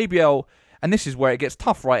course, the ABL, and this is where it gets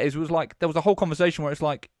tough, right? It was like there was a whole conversation where it's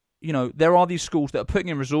like, you know, there are these schools that are putting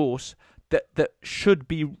in resource that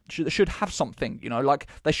should have something, you know, like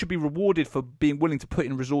they should be rewarded for being willing to put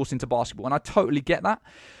in resource into basketball, and I totally get that.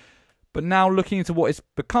 But now looking into what it's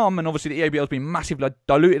become, and obviously the EABL has been massively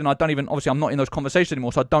diluted, and I'm not in those conversations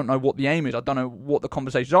anymore, so I don't know what the aim is. I don't know what the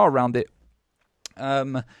conversations are around it.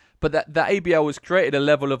 But that ABL has created a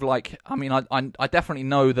level of like, I mean, I definitely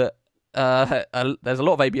know that there's a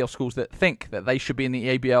lot of ABL schools that think that they should be in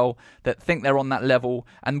the EABL, that think they're on that level,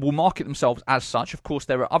 and will market themselves as such. Of course,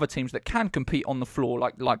 there are other teams that can compete on the floor,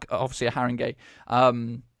 like obviously a Haringey.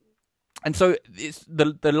 And so it's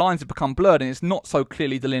the lines have become blurred, and it's not so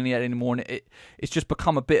clearly delineated anymore, and it's just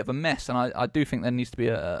become a bit of a mess. And I do think there needs to be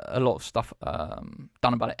a lot of stuff done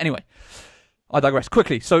about it. Anyway, I digress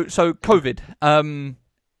quickly. So COVID.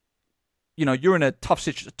 You know, you're in a tough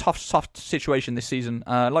situation this season.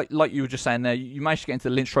 Like you were just saying there, you managed to get into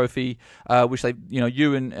the Lynch Trophy, which they, you know,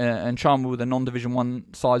 you and Chalmers were the non-Division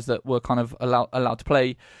 1 sides that were kind of allowed to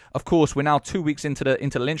play. Of course, we're now 2 weeks into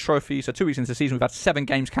the Lynch Trophy, so 2 weeks into the season, we've had 7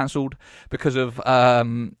 games cancelled because of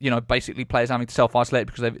you know, basically players having to self-isolate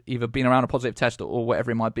because they've either been around a positive test or whatever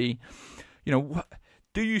it might be. You know,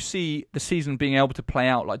 do you see the season being able to play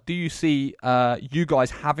out? Like, do you see you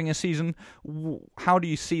guys having a season? How do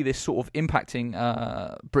you see this sort of impacting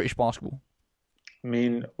British basketball? I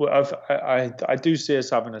mean, well, I do see us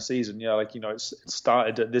having a season. Yeah, like, you know, it's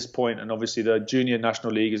started at this point, and obviously the Junior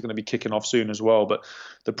National League is going to be kicking off soon as well. But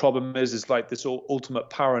the problem is like this ultimate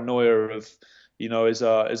paranoia of, you know, is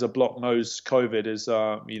a block nose COVID, is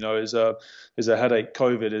a headache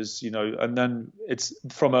COVID, is, you know, and then it's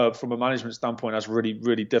from a management standpoint, that's really,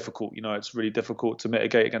 really difficult. You know, it's really difficult to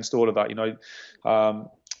mitigate against all of that, you know.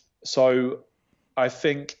 So I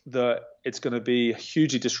think that it's going to be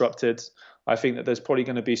hugely disrupted. I think that there's probably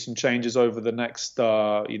going to be some changes over the next,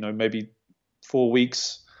 you know, maybe 4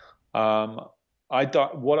 weeks.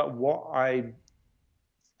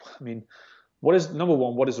 What is number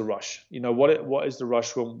one? What is the rush? You know, what is the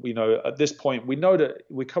rush when, you know, at this point we know that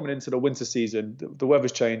we're coming into the winter season. The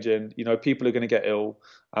weather's changing. You know, people are going to get ill,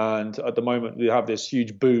 and at the moment we have this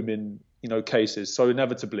huge boom in, you know, cases. So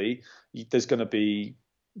inevitably there's going to be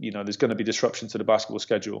disruption to the basketball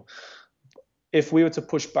schedule. If we were to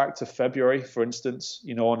push back to February, for instance,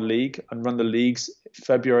 you know, on league, and run the leagues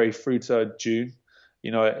February through to June,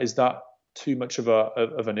 you know, is that too much of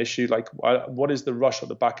an issue? Like, what is the rush at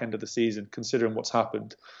the back end of the season, considering what's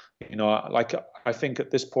happened? You know, like, I think at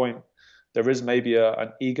this point there is maybe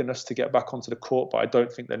an eagerness to get back onto the court, but I don't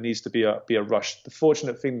think there needs to be a rush. The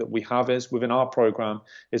fortunate thing that we have is within our program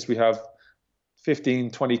is we have 15,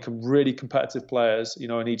 20 really competitive players, you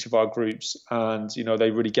know, in each of our groups, and, you know, they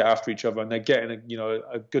really get after each other, and they're getting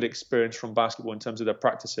a good experience from basketball in terms of their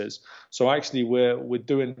practices. So actually we're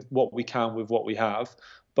doing what we can with what we have.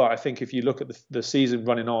 But I think if you look at the season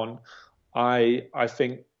running on, I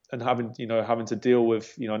think, and having to deal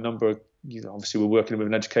with, you know, a number of, you know, obviously we're working with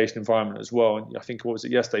an education environment as well. And I think, what was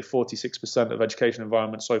it yesterday? 46% of education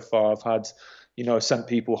environments so far have had, you know, sent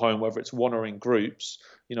people home, whether it's one or in groups,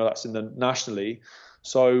 you know, that's in the nationally.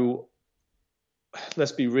 So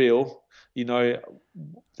let's be real, you know,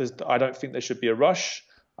 I don't think there should be a rush.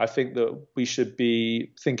 I think that we should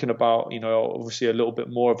be thinking about, you know, obviously a little bit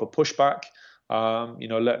more of a pushback. You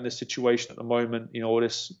know, letting this situation at the moment, you know,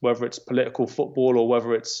 this, whether it's political football or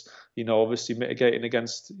whether it's, you know, obviously mitigating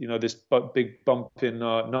against, you know, this big bump in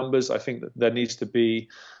numbers. I think that there needs to be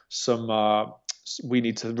some, we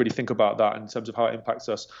need to really think about that in terms of how it impacts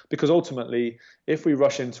us. Because ultimately, if we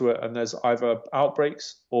rush into it and there's either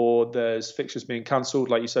outbreaks or there's fixtures being cancelled,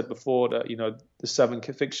 like you said before, that, you know, the 7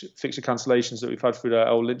 fixture cancellations that we've had through the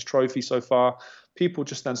L Lynch Trophy so far, people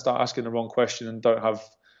just then start asking the wrong question and don't have.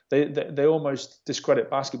 They almost discredit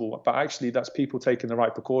basketball, but actually that's people taking the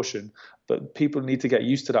right precaution. But people need to get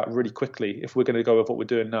used to that really quickly if we're going to go with what we're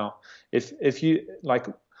doing now. If you like,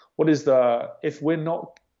 if we're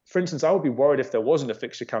not, for instance, I would be worried if there wasn't a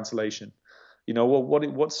fixture cancellation. You know,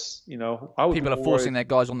 what's, you know, I would people are forcing their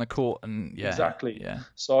guys on the court, and yeah, exactly. Yeah.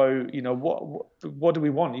 So, you know, what do we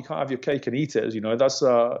want? You can't have your cake and eat it. You know, that's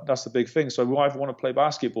the big thing. So we either want to play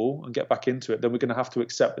basketball and get back into it, then we're going to have to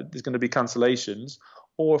accept that there's going to be cancellations.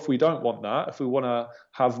 Or if we don't want that, if we want to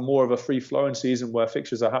have more of a free-flowing season where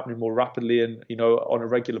fixtures are happening more rapidly and, you know, on a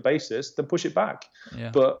regular basis, then push it back.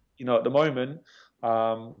 Yeah. But, you know, at the moment,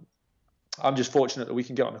 I'm just fortunate that we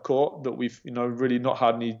can get on the court, that we've, really not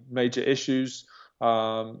had any major issues,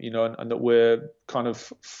 and that we're kind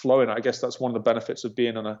of flowing. I guess that's one of the benefits of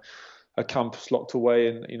being on a campus locked away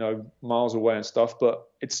and, miles away and stuff. But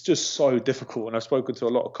it's just so difficult. And I've spoken to a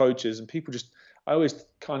lot of coaches, and people I always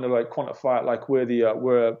kind of like quantify it like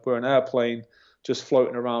we're an airplane just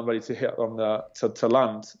floating around ready to hit on to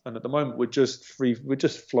land. And at the moment we're just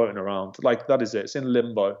floating around. Like, that is it. It's in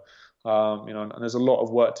limbo. And there's a lot of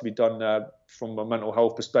work to be done there from a mental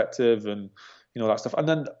health perspective and, that stuff. And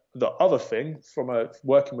then the other thing from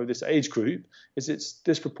working with this age group is it's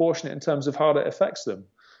disproportionate in terms of how that affects them.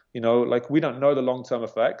 Like, we don't know the long-term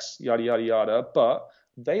effects, yada, yada, yada, but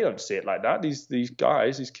they don't see it like that. These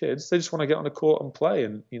guys, these kids, they just want to get on the court and play.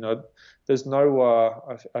 And, there's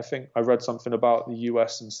no, I think I read something about the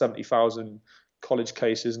US and 70,000 college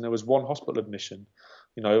cases, and there was one hospital admission.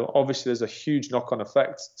 Obviously there's a huge knock-on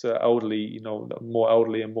effect to elderly, more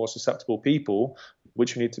elderly and more susceptible people,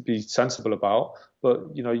 which we need to be sensible about.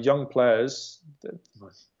 But, young players,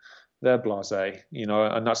 they're blasé,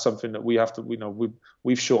 and that's something that we have to,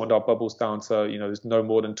 we've shortened our bubbles down to, there's no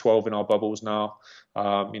more than 12 in our bubbles now.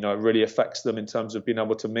 It really affects them in terms of being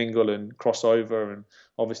able to mingle and cross over, and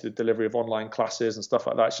obviously the delivery of online classes and stuff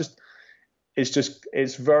like that.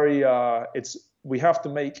 We have to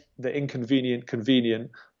make the inconvenient convenient,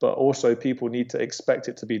 but also people need to expect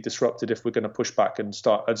it to be disrupted if we're going to push back and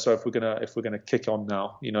start. And so if we're going to kick on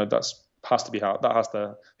now,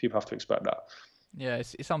 people have to expect that. Yeah,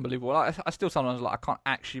 it's unbelievable. I still sometimes I can't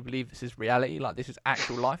actually believe this is reality. Like, this is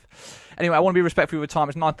actual life. Anyway, I want to be respectful of your time.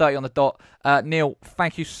 It's 9:30 on the dot. Neal,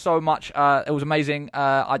 thank you so much. It was amazing.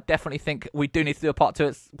 I definitely think we do need to do a part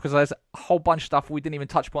 2 because there's a whole bunch of stuff we didn't even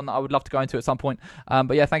touch upon that I would love to go into at some point.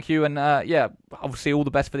 But yeah, thank you. And obviously all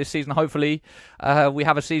the best for this season. Hopefully we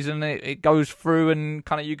have a season, it goes through and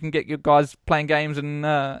kind of you can get your guys playing games and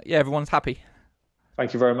everyone's happy.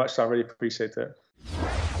 Thank you very much, Sam. I really appreciate it.